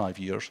samples every 5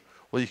 years.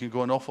 Well, you can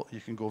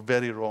go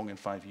very wrong in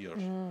 5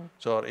 years.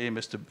 So our aim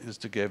is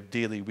to give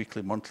daily,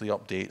 weekly, monthly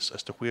updates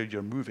as to where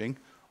you're moving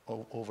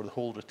over the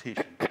whole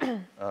rotation.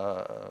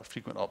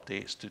 Frequent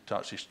updates to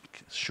actually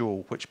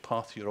show which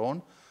path you're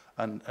on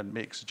and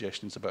make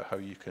suggestions about how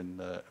you can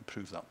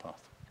improve that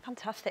path.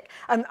 Fantastic.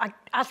 I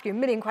ask you a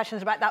million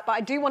questions about that, but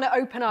I do want to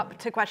open up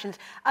to questions.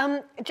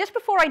 Just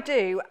before I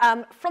do,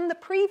 from the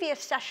previous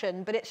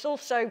session, but it's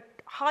also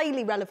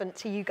highly relevant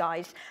to you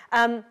guys,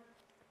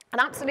 an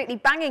absolutely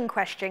banging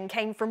question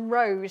came from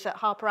Rose at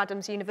Harper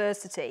Adams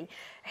University,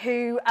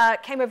 who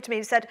came over to me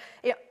and said,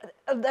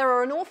 there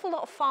are an awful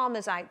lot of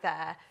farmers out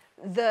there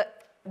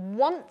that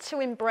want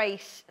to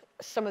embrace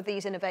some of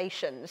these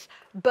innovations,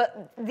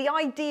 but the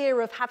idea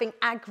of having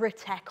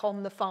agri-tech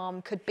on the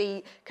farm can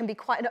be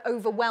quite an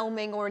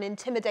overwhelming or an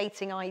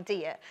intimidating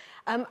idea.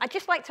 I'd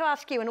just like to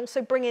ask you, and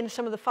also bring in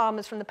some of the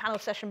farmers from the panel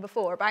session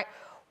before, about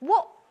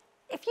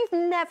if you've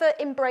never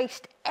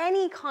embraced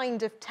any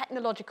kind of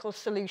technological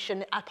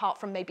solution apart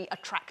from maybe a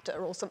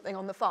tractor or something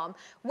on the farm,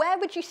 where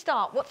would you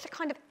start? What's the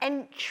kind of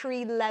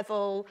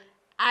entry-level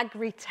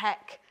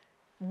agri-tech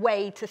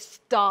way to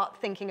start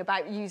thinking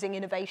about using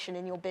innovation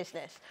in your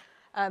business?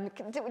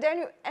 Would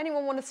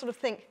anyone want to sort of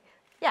think,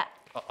 yeah?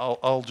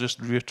 I'll just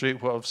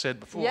reiterate what I've said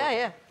before.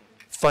 Yeah.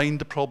 Find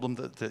the problem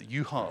that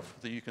you have,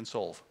 that you can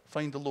solve.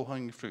 Find the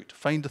low-hanging fruit.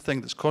 Find the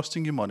thing that's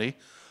costing you money,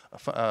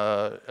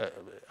 and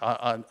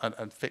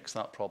fix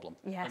that problem.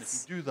 Yes. And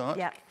if you do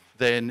that,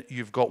 then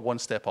you've got one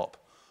step up.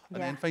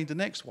 And then find the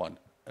next one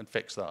and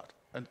fix that.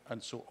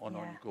 And so on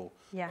you go.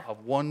 Have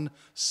one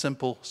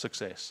simple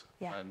success,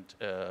 and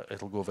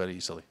it'll go very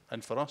easily.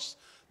 And for us,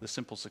 the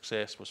simple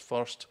success was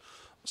first,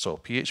 so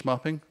pH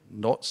mapping,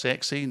 not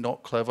sexy,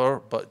 not clever,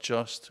 but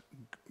just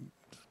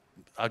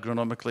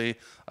agronomically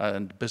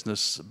and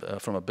business,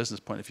 from a business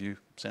point of view,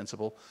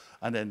 sensible.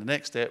 And then the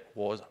next step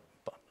was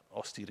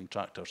steering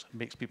tractors. It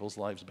makes people's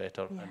lives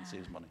better and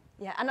saves money.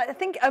 Yeah, and I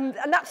think, and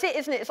that's it,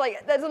 isn't it? It's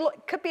like there's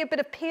could be a bit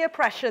of peer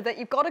pressure that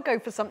you've got to go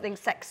for something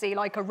sexy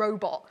like a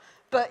robot.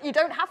 But you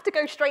don't have to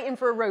go straight in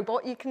for a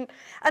robot. You can,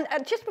 and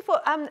just before,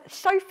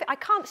 Sophie, I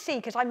can't see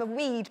because I'm a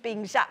weed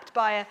being zapped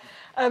by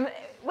a,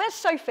 where's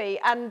Sophie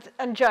and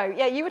Joe?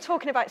 Yeah, you were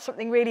talking about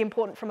something really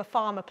important from a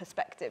farmer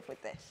perspective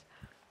with this.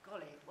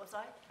 Golly, was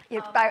I?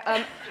 Yeah,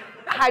 about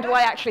how do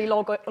I actually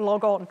log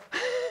on?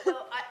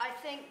 Well, I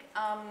think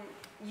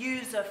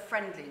user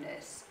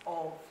friendliness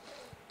of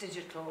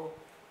digital,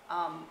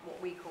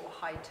 what we call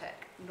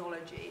high-tech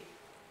technology,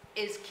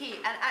 is key.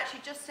 And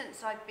actually, just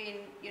since I've been,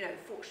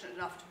 fortunate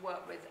enough to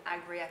work with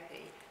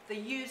Agri-EPI, the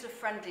user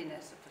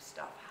friendliness of the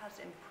stuff has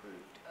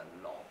improved a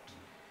lot.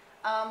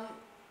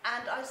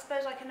 And I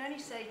suppose I can only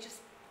say,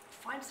 just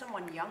find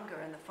someone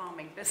younger in the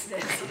farming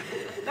business.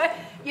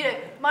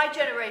 My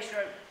generation,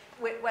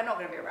 we're not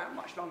going to be around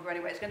much longer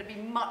anyway. It's going to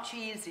be much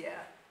easier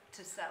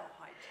to sell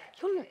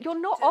high-tech. You're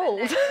not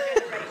old. To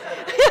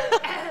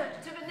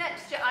the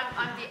next,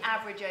 I'm the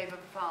average age of a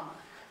farmer.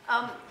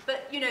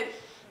 But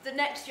the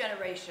next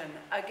generation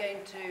are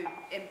going to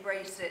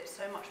embrace it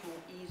so much more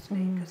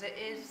easily because it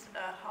is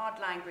a hard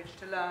language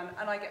to learn,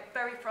 and I get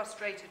very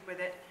frustrated with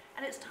it,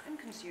 and it's time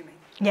consuming.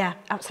 Yeah,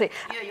 absolutely.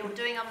 You're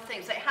doing other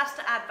things. So it has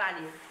to add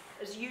value.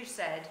 As you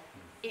said,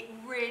 it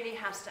really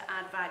has to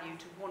add value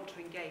to want to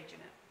engage in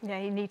it. Yeah,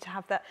 you need to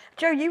have that.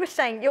 Joe, you were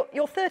saying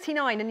you're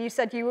 39, and you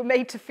said you were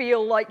made to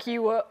feel like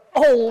you were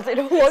old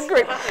in one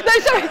group. No,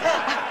 sorry.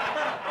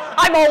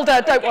 I'm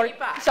older, don't worry.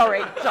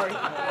 Sorry.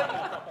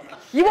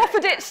 You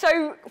offered it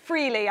so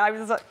freely. I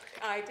was like...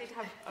 I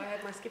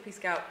had my Skippy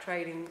Scout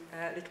training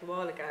a little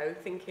while ago,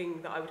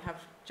 thinking that I would have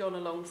John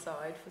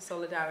alongside for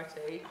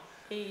solidarity.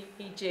 He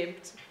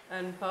jibbed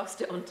and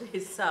passed it on to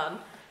his son.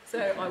 So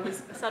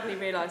I suddenly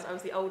realised I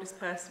was the oldest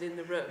person in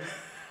the room.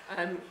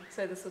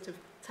 So the sort of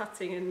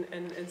tutting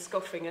and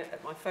scoffing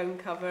at my phone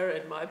cover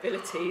and my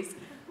abilities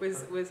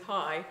was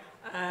high.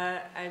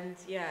 And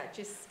yeah,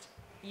 just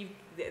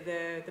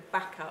the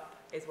backup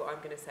is what I'm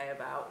going to say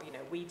about,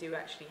 we do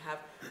actually have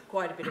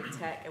quite a bit of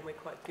tech and we're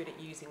quite good at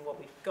using what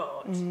we've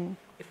got.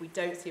 If we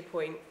don't see a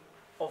point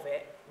of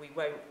it, we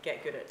won't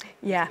get good at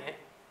using it.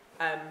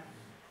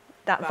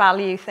 That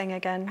value thing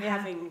again.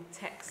 Having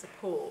tech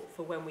support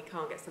for when we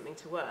can't get something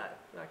to work,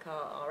 like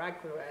our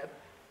AgriWeb,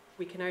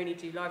 we can only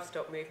do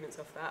livestock movements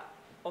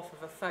off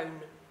of a phone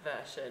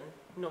version,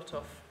 not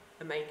off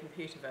a main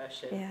computer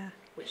version,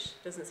 which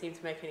doesn't seem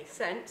to make any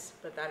sense,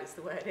 but that is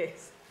the way it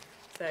is.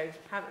 So,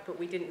 but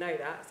we didn't know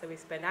that, so we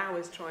spend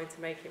hours trying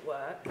to make it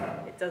work.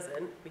 It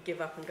doesn't. We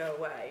give up and go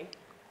away.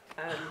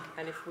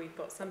 And if we've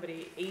got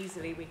somebody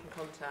easily we can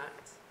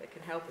contact that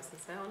can help us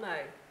and say, oh no,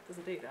 it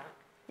doesn't do that.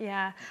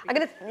 Yeah, I'm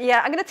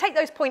going to take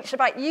those points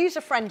about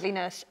user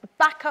friendliness,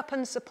 backup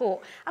and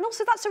support, and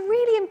also that's a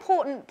really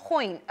important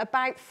point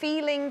about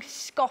feeling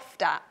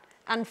scoffed at.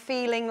 And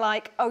feeling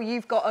like, oh,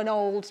 you've got an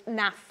old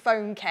naff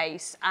phone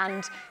case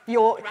and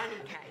you're... Granny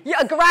case.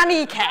 Yeah, a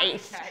granny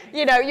case.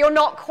 You're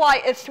not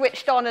quite as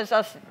switched on as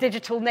us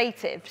digital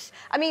natives.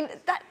 I mean,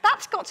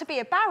 that's got to be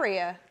a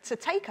barrier to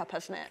take up,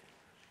 hasn't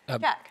it?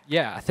 Jack?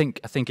 Yeah, I think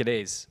it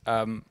is.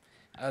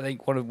 I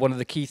think one of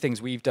the key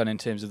things we've done in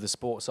terms of the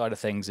sport side of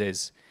things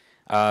is,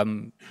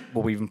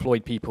 we've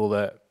employed people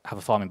that have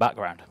a farming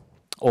background.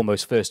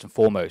 Almost first and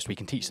foremost, we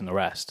can teach them the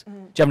rest.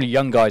 Generally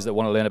young guys that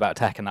want to learn about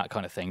tech and that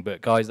kind of thing,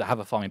 but guys that have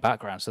a farming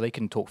background so they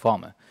can talk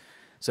farmer.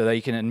 So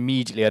they can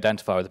immediately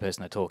identify with the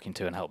person they're talking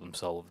to and help them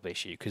solve the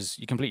issue. Because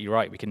you're completely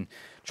right, we can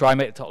try and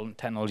make the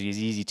technology as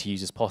easy to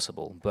use as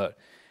possible, but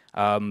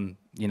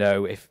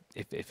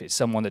if it's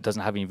someone that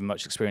doesn't have even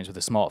much experience with a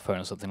smartphone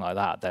or something like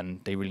that,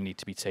 then they really need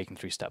to be taken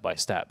through step by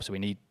step. So we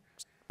need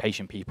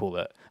patient people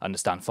that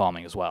understand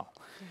farming as well.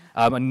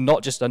 And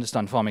not just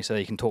understand farming so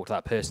they can talk to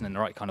that person in the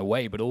right kind of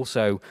way, but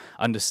also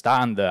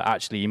understand that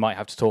actually you might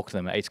have to talk to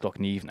them at 8 o'clock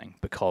in the evening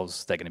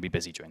because they're going to be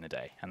busy during the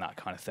day, and that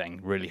kind of thing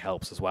really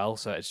helps as well.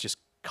 So it's just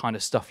kind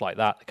of stuff like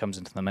that that comes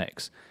into the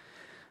mix.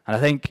 And I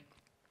think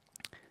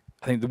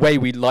the way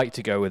we like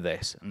to go with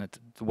this, and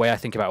the way I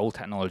think about all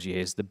technology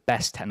is the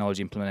best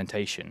technology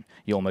implementation,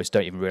 you almost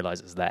don't even realize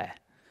it's there.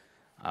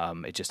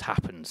 It just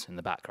happens in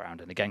the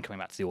background. And again, coming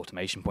back to the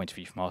automation point of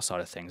view from our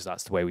side of things,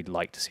 that's the way we'd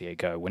like to see it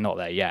go. We're not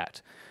there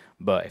yet,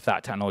 but if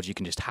that technology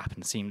can just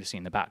happen seamlessly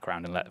in the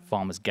background and let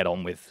farmers get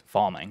on with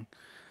farming,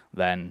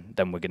 then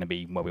we're going to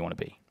be where we want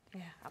to be.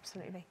 Yeah,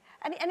 absolutely.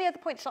 Any other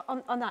points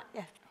on that?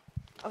 Yeah.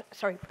 Oh,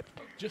 sorry.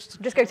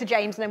 Just go to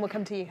James, and then we'll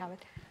come to you, Howard.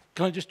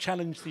 Can I just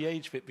challenge the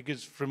age bit?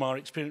 Because from our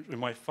experience with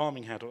my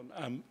farming hat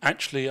on,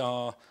 actually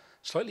our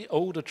slightly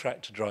older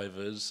tractor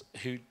drivers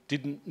who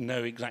didn't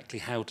know exactly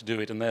how to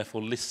do it and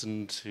therefore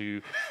listened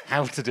to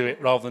how to do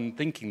it rather than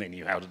thinking they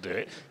knew how to do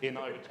it. He and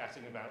I were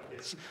chatting about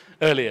this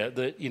earlier,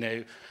 that,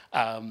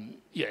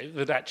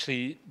 that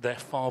actually they're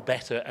far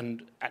better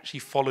and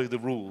actually follow the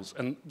rules.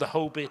 And the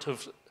whole bit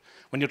of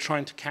when you're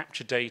trying to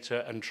capture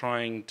data and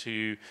trying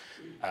to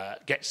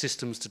get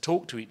systems to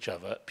talk to each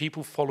other,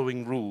 people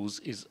following rules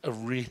is a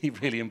really,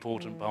 really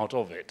important part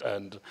of it.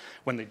 And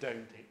when they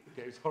don't, it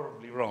goes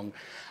horribly wrong.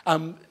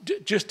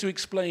 Just to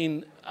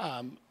explain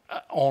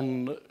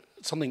on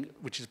something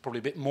which is probably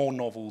a bit more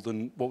novel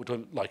than what we're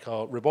doing, like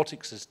our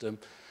robotic system,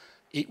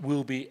 it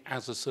will be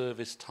as a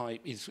service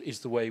type is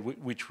the way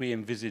which we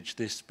envisage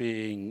this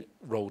being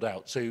rolled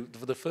out. So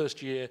for the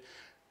first year,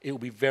 it will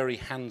be very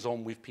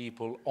hands-on with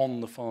people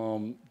on the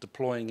farm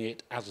deploying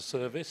it as a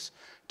service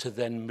to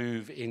then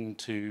move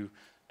into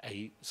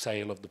a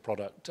sale of the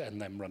product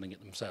and them running it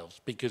themselves,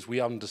 because we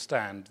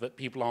understand that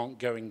people aren't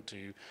going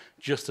to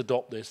just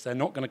adopt this. They're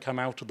not going to come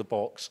out of the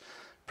box,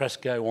 press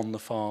go on the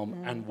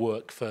farm and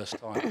work first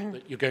time.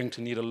 That you're going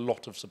to need a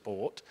lot of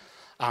support.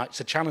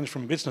 It's a challenge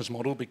from a business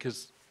model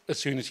because as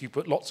soon as you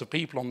put lots of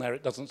people on there,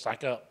 it doesn't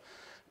stack up.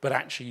 But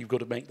actually, you've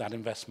got to make that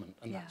investment,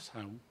 and that's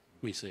how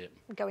we see it.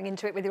 Going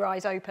into it with your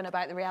eyes open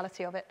about the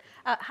reality of it.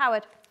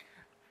 Howard?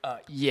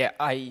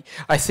 I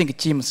think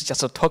Jim's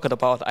just talked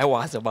about, I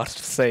was about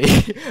to say,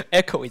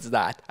 echo is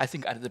that. I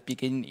think at the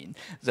beginning,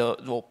 the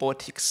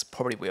robotics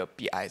probably will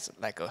be as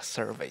like a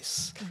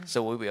service.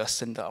 So we will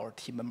send our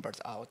team members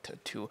out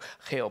to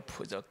help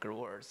the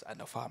growers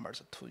and the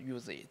farmers to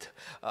use it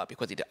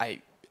because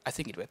I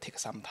think it will take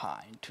some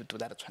time to do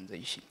that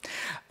transition.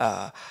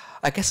 I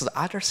guess the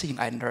other thing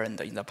I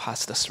learned in the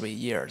past 3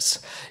 years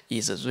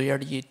is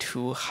really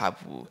to have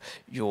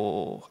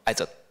your, as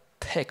a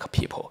tech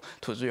people,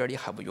 to really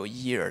have your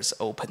ears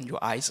open, your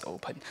eyes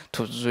open,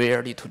 to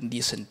really to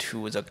listen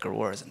to the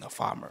growers and the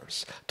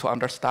farmers, to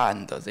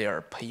understand their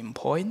pain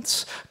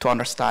points, to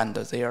understand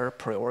their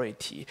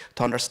priority,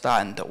 to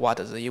understand what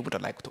they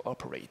would like to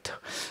operate.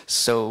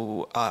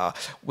 So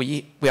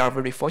we are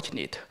very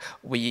fortunate.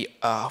 We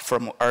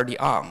from early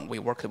on, we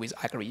worked with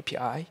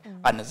Agri-EPI,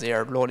 and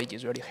their knowledge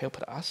has really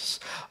helped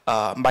us.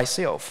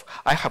 Myself,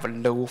 I have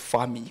no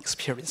farming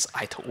experience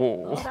at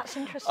all. Oh, that's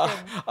interesting.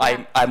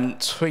 I'm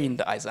trained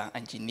as an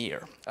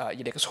engineer,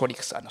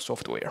 electronics and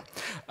software.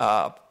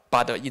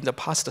 But in the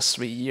past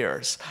 3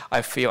 years,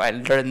 I feel I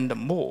learned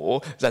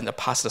more than the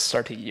past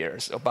 30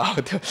 years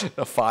about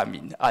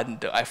farming,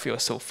 and I feel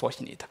so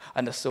fortunate.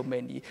 And so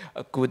many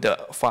good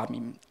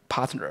farming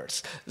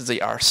partners, they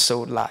are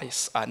so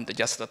nice and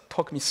just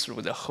talk me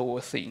through the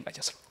whole thing. I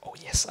just, oh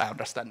yes, I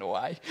understand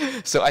why.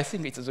 So I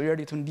think it's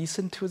really to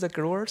listen to the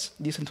growers,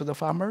 listen to the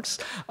farmers,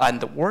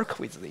 and work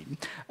with them,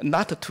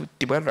 not to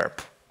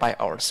develop by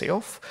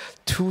ourselves,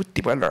 to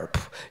develop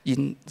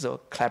in the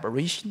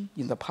collaboration,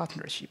 in the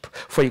partnership.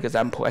 For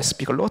example, I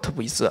speak a lot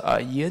with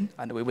Ian,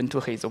 and we went to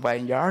his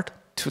vineyard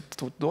to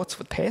do lots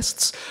of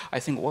tests. I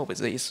think all of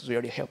this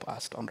really help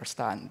us to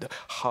understand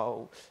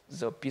how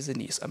the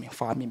business,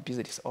 farming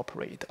business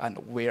operate and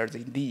where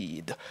they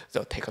need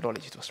the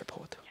technology to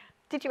support.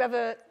 Did you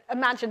ever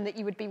imagine that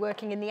you would be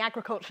working in the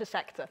agriculture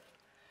sector?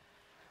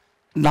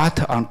 Not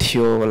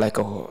until like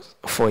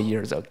 4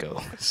 years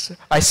ago.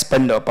 I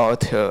spent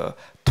about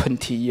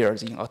 20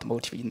 years in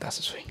automotive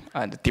industry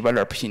and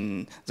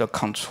developing the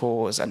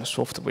controls and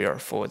software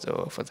for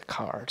the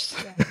cars.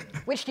 Yeah.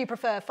 Which do you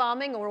prefer,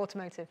 farming or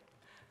automotive?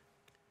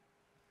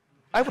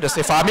 I would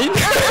say farming.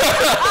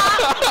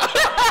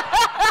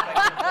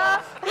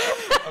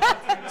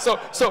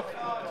 So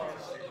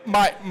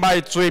my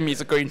dream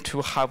is going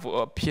to have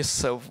a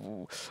piece of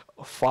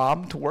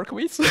farm to work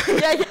with.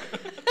 Yeah.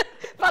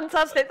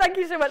 Fantastic, thank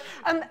you so much.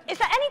 Is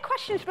there any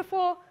questions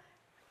before?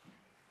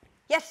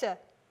 Yes, sir.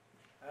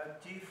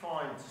 Do you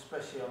find,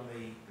 especially on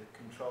the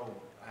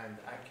control and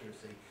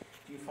accuracy,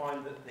 do you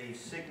find that the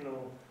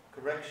signal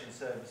correction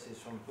services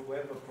from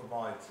whoever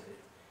provides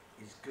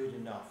it is good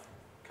enough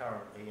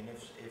currently? And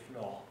if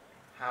not,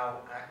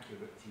 how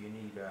accurate do you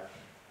need a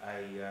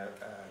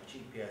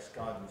GPS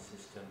guidance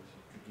system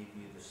to give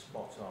you the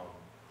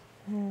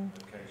spot-on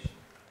location?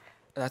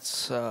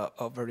 That's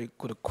a very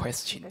good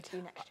question. Go to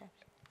you next, James.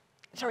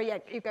 Sorry, yeah,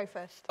 you go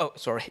first. Oh,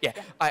 sorry. Yeah,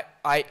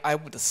 I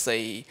would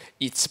say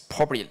it's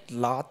probably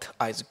not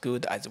as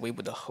good as we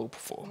would hope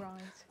for.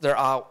 Right. There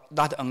are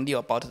not only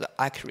about the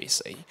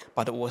accuracy,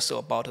 but also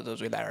about the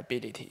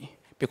reliability.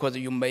 Because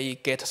you may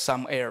get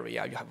some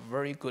area, you have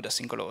very good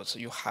signals,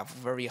 you have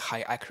very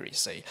high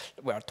accuracy.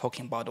 We are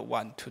talking about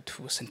 1 to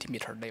 2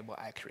 centimeter level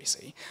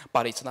accuracy,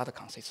 but it's not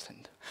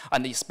consistent.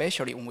 And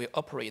especially when we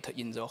operate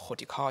in the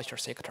horticulture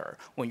sector,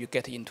 when you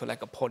get into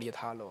like a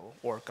polyethylene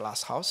or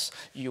glass house,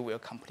 you will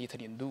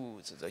completely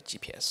lose the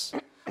GPS.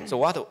 So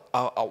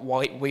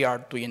what we are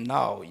doing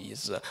now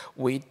is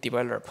we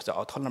develop the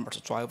autonomous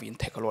driving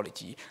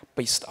technology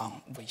based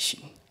on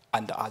vision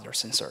and other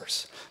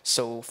sensors.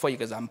 So for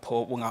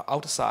example, when we're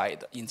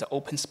outside in the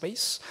open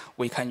space,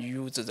 we can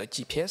use the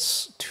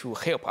GPS to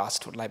help us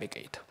to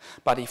navigate.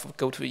 But if we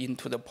go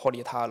into the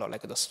polyethylene,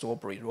 like the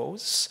strawberry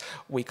rows,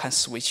 we can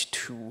switch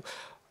to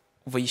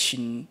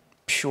vision,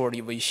 purely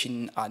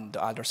vision and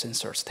other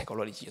sensors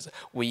technologies.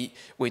 We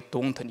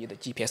don't need the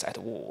GPS at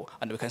all,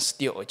 and we can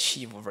still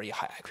achieve very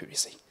high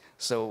accuracy.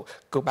 So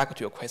go back to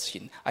your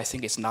question, I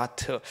think it's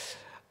not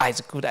as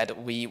good as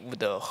we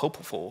would hope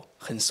for.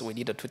 Hence, we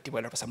need to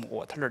develop some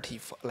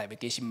alternative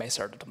navigation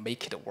method to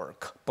make it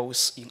work,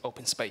 both in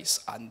open space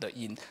and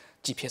in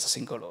GPS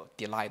single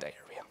delight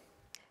area.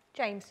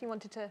 James, you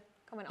wanted to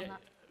comment on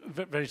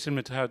that? Very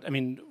similar to how, I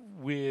mean,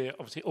 we're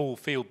obviously all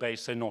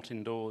field-based, so not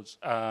indoors.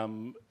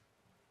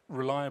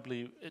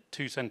 Reliably at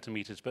 2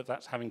 centimetres, but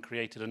that's having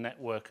created a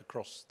network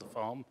across the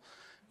farm.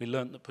 We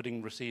learned that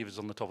putting receivers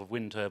on the top of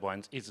wind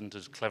turbines isn't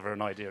as clever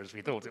an idea as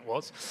we thought it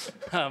was.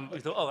 We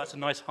thought, oh, that's a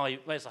nice high,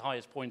 where's the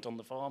highest point on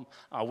the farm?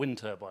 Our wind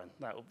turbine,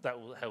 that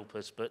will help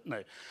us, but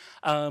no.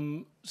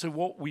 So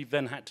what we've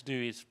then had to do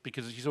is,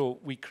 because as you saw,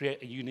 we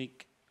create a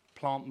unique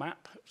plant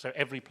map, so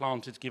every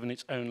plant is given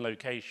its own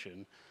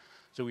location.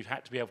 So we've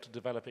had to be able to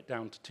develop it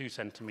down to 2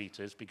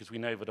 centimetres because we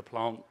know that a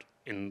plant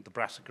in the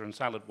brassica and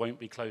salad won't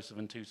be closer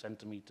than 2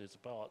 centimetres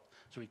apart.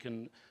 So we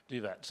can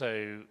do that.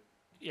 So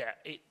yeah,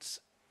 it's,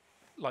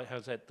 like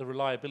I said, the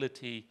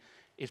reliability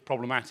is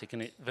problematic,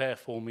 and it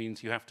therefore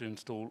means you have to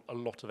install a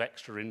lot of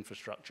extra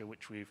infrastructure,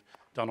 which we've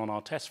done on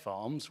our test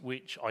farms,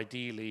 which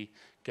ideally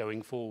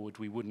going forward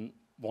we wouldn't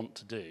want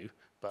to do,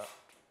 but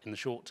in the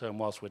short term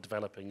whilst we're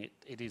developing it,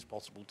 it is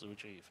possible to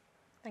achieve.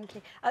 Thank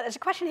you. There's a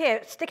question here,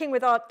 sticking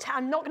with our,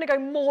 I'm not going to go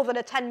more than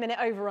a 10-minute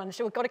overrun,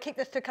 so we've got to keep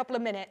this to a couple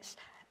of minutes.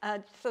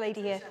 The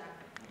lady here.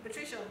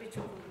 Patricia Bichuk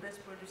from the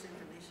Best Produce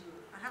International.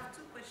 I have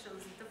 2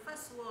 questions. The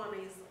first one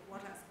is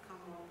what has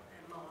come up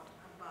a lot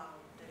about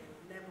the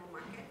labour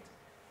market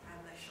and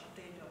the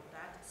shortage of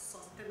that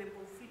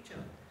sustainable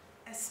future,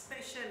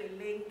 especially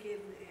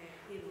linking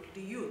the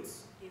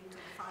youth into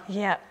farming.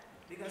 Yeah.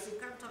 Because you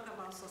can't talk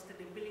about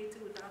sustainability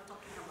without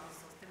talking about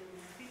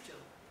sustainable future,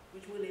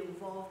 which will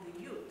involve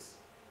the youth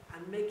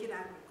and making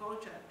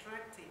agriculture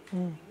attractive to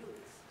the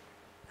youth.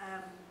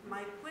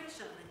 My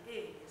question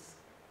is,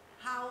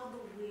 how do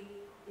we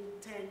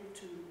intend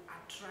to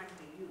attract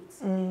the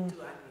youth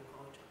into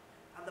agriculture?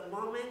 At the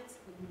moment,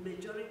 the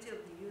majority of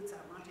the youth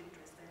are not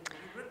interested in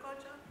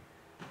agriculture.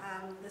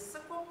 The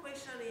second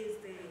question is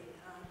the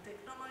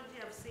technology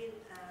I've seen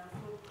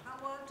from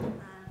Howard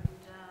and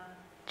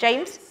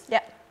James?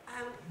 Yeah.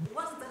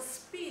 What's the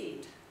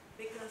speed?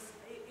 Because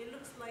it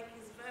looks like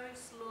it's very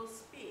slow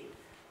speed.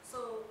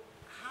 So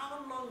how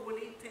long will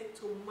it take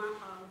to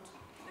map out,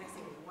 let's say,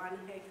 1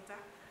 hectare?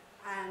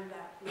 And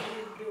the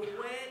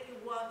way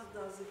it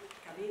works,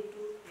 can it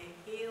do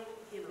a hill,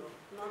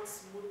 not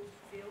smooth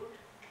field,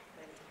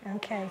 but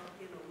okay.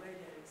 Where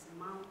there is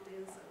mountains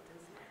and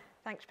things like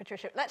that. Thanks,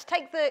 Patricia. Let's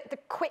take the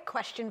quick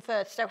question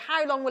first. So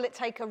how long will it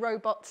take a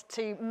robot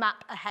to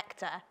map a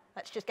hectare?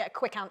 Let's just get a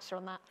quick answer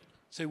on that.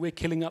 So we're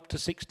killing up to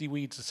 60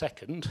 weeds a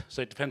second.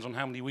 So it depends on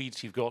how many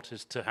weeds you've got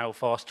as to how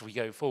fast we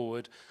go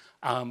forward.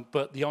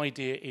 But the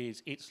idea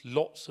is it's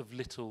lots of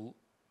little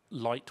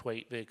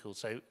lightweight vehicles.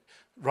 So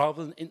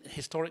rather than,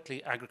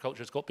 historically,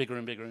 agriculture has got bigger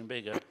and bigger and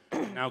bigger.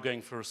 We're now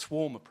going for a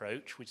swarm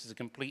approach, which is a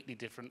completely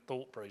different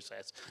thought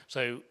process.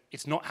 So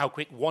it's not how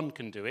quick one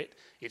can do it,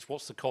 it's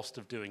what's the cost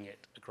of doing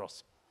it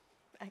across.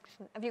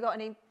 Excellent. Have you got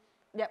any?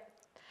 Yep.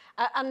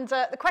 And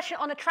the question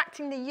on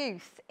attracting the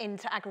youth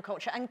into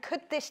agriculture, and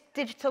could this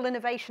digital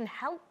innovation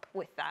help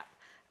with that?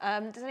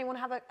 Does anyone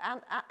have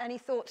any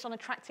thoughts on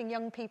attracting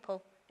young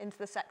people into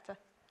the sector?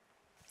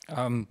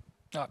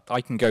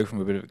 I can go from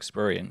a bit of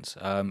experience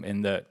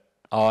in that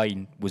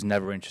I was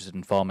never interested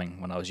in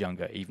farming when I was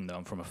younger, even though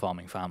I'm from a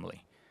farming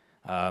family.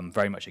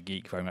 Very much a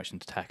geek, very much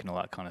into tech and all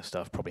that kind of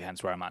stuff, probably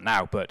hence where I'm at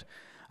now. But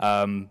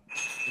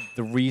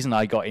the reason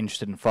I got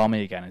interested in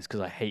farming again is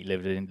because I hate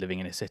living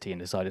in a city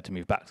and decided to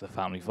move back to the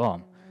family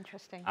farm.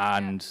 Interesting.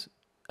 And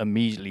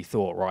immediately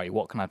thought, right,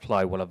 what can I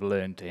apply what I've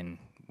learned in,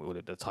 well,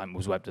 at the time it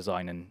was web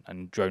design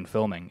and drone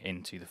filming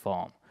into the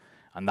farm.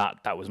 And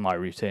that was my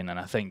route in. And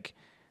I think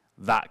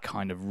that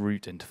kind of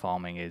route into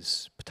farming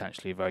is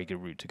potentially a very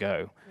good route to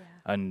go.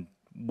 Yeah. And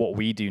what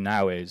we do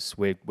now is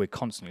we're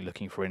constantly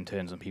looking for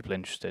interns and people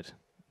interested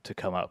to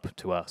come up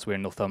to us. We're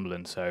in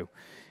Northumberland, so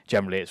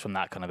generally it's from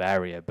that kind of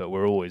area, but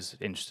we're always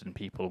interested in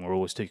people, and we're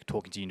always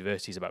talking to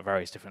universities about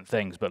various different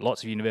things. But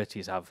lots of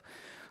universities have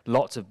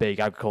lots of big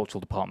agricultural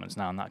departments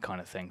now and that kind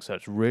of thing. So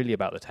it's really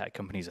about the tech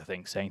companies, I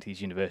think, saying to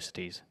these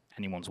universities,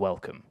 anyone's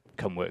welcome,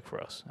 come work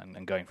for us,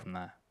 and going from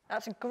there.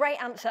 That's a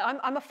great answer.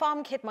 I'm a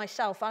farm kid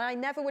myself, and I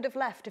never would have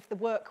left if the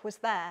work was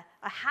there.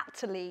 I had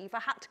to leave. I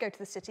had to go to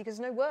the city because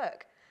there's no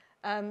work.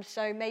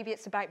 So maybe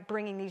it's about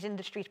bringing these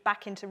industries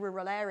back into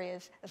rural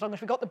areas, as long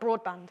as we've got the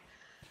broadband.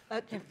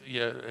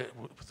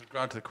 With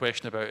regard to the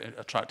question about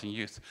attracting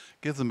youth,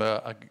 give them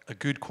a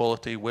good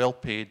quality,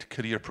 well-paid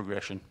career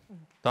progression.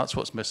 That's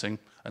what's missing,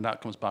 and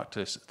that comes back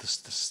to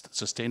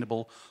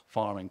sustainable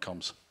farm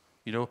incomes.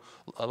 You know,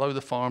 allow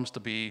the farms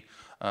to be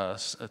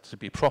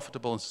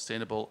profitable and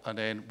sustainable, and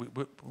then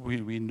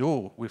we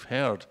know, we've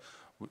heard,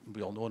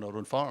 we all know on our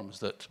own farms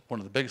that one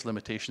of the biggest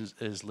limitations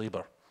is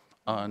labour,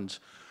 and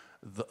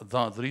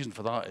the reason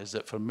for that is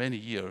that for many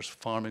years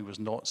farming was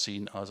not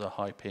seen as a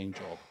high-paying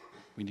job.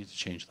 We need to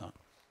change that.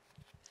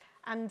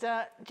 And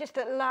just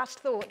a last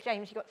thought,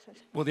 James, you got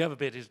something? Well, the other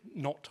bit is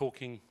not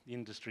talking the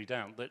industry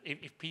down. That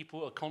if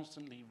people are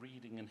constantly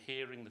reading and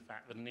hearing the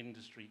fact that an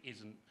industry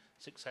isn't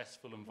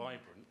successful and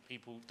vibrant,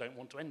 people don't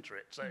want to enter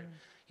it. So,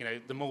 you know,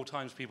 the more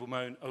times people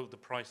moan, oh, the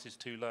price is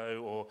too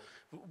low, or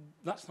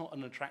that's not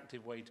an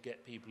attractive way to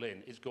get people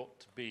in. It's got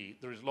to be,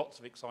 there is lots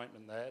of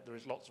excitement there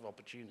is lots of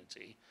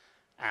opportunity,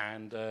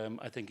 and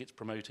I think it's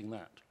promoting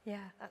that. Yeah,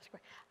 that's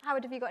great.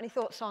 Howard, have you got any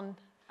thoughts on,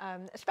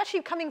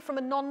 especially coming from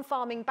a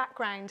non-farming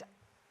background,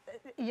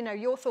 you know,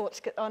 your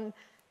thoughts on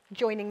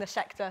joining the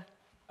sector?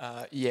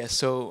 Yeah,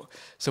 so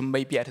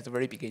maybe at the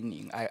very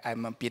beginning,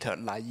 I'm a bit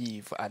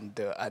naive and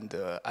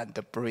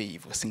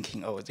brave,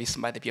 thinking, oh, this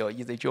might be an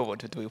easy job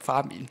to do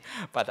farming.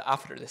 But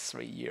after the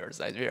 3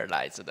 years, I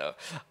realized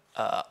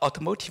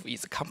automotive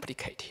is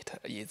complicated.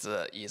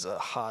 It's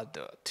hard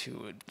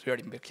to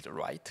really make it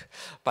right.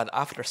 But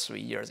after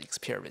 3 years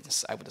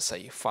experience, I would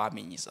say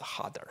farming is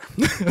harder.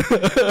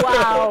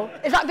 Wow.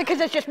 Is that because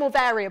there's just more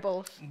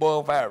variables?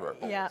 More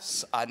variables, yeah.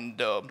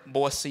 And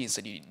more things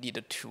you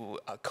need to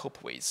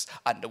cope with,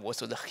 and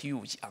also the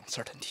huge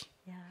uncertainty.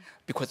 Yeah.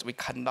 Because we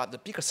cannot, the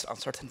biggest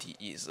uncertainty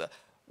is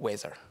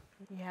weather.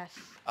 Yes.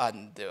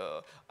 And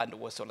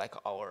also like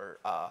our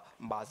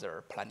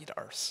mother planet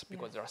Earth,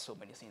 because there are so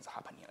many things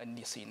happening.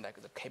 Anything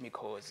like the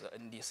chemicals,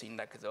 anything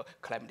like the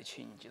climate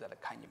change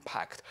that can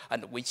impact,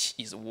 and which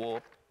is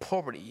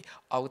probably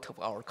out of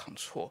our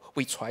control.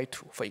 We try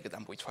to, for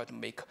example, we try to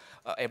make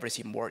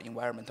everything more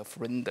environmental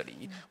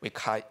friendly. We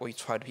try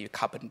to be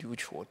carbon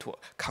neutral to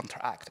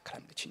counteract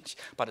climate change.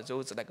 But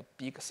those like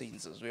big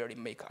things really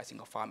make, I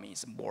think, farming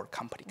is more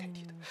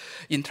complicated.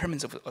 In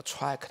terms of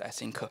attract, I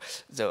think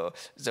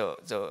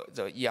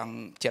the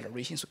young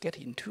generations to get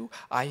into,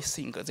 I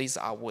think these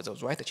are the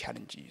right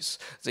challenges.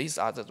 These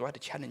are the right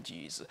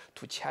challenges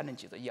to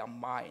challenge the young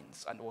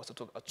minds and also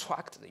to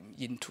attract them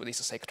into this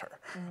sector.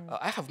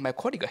 I have my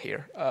colleague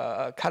here,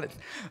 Colin.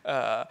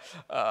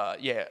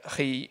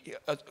 He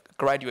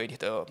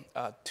graduated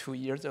 2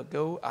 years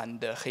ago,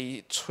 and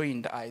he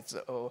trained as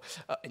an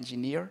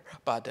engineer,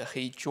 but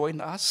he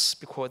joined us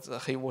because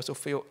he also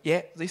felt,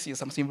 this is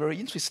something very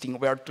interesting.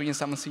 We are doing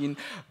something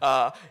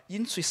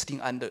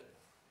interesting and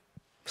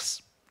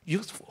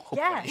useful,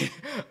 hopefully.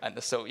 Yeah.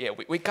 And so,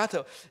 we got,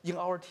 in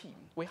our team,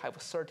 we have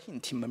 13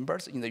 team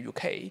members in the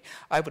UK.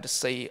 I would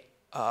say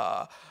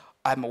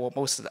I'm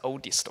almost the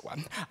oldest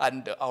one,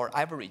 and our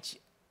average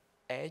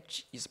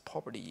age is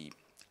probably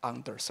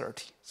under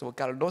 30. So we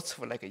got lots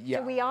of like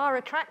young. So we are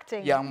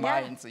attracting young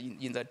minds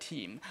in the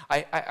team.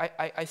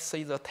 I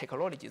say the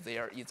technology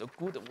there is a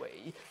good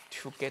way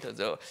to get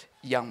the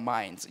young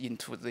minds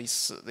into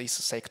this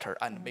sector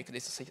and make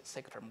this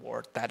sector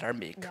more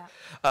dynamic.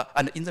 Yeah.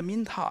 And in the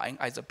meantime,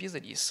 as a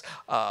business,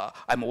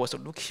 I'm also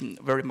looking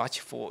very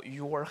much for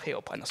your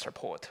help and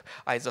support.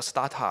 As a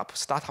startup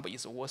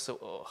is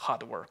also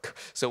hard work.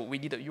 So we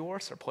need your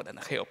support and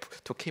help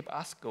to keep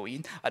us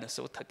going. And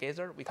so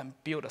together we can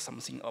build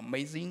something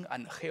amazing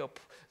and help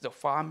the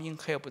farming,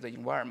 help the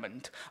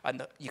environment,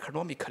 and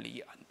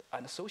economically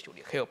and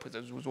socially help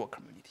the rural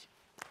community.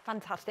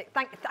 Fantastic.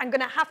 I'm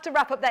going to have to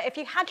wrap up there. If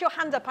you had your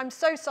hand up, I'm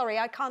so sorry,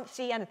 I can't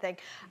see anything.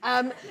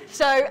 I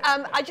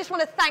just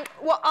want to thank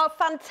our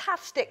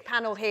fantastic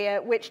panel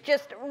here, which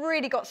just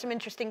really got some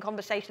interesting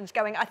conversations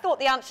going. I thought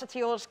the answer to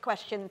your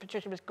question,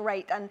 Patricia, was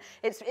great, and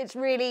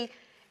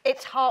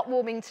it's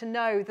heartwarming to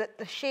know that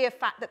the sheer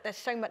fact that there's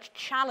so much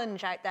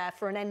challenge out there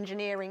for an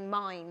engineering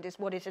mind is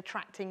what is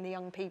attracting the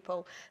young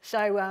people.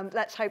 So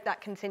let's hope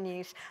that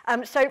continues.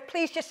 So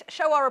please just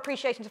show our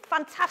appreciation to a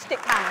fantastic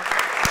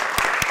panel.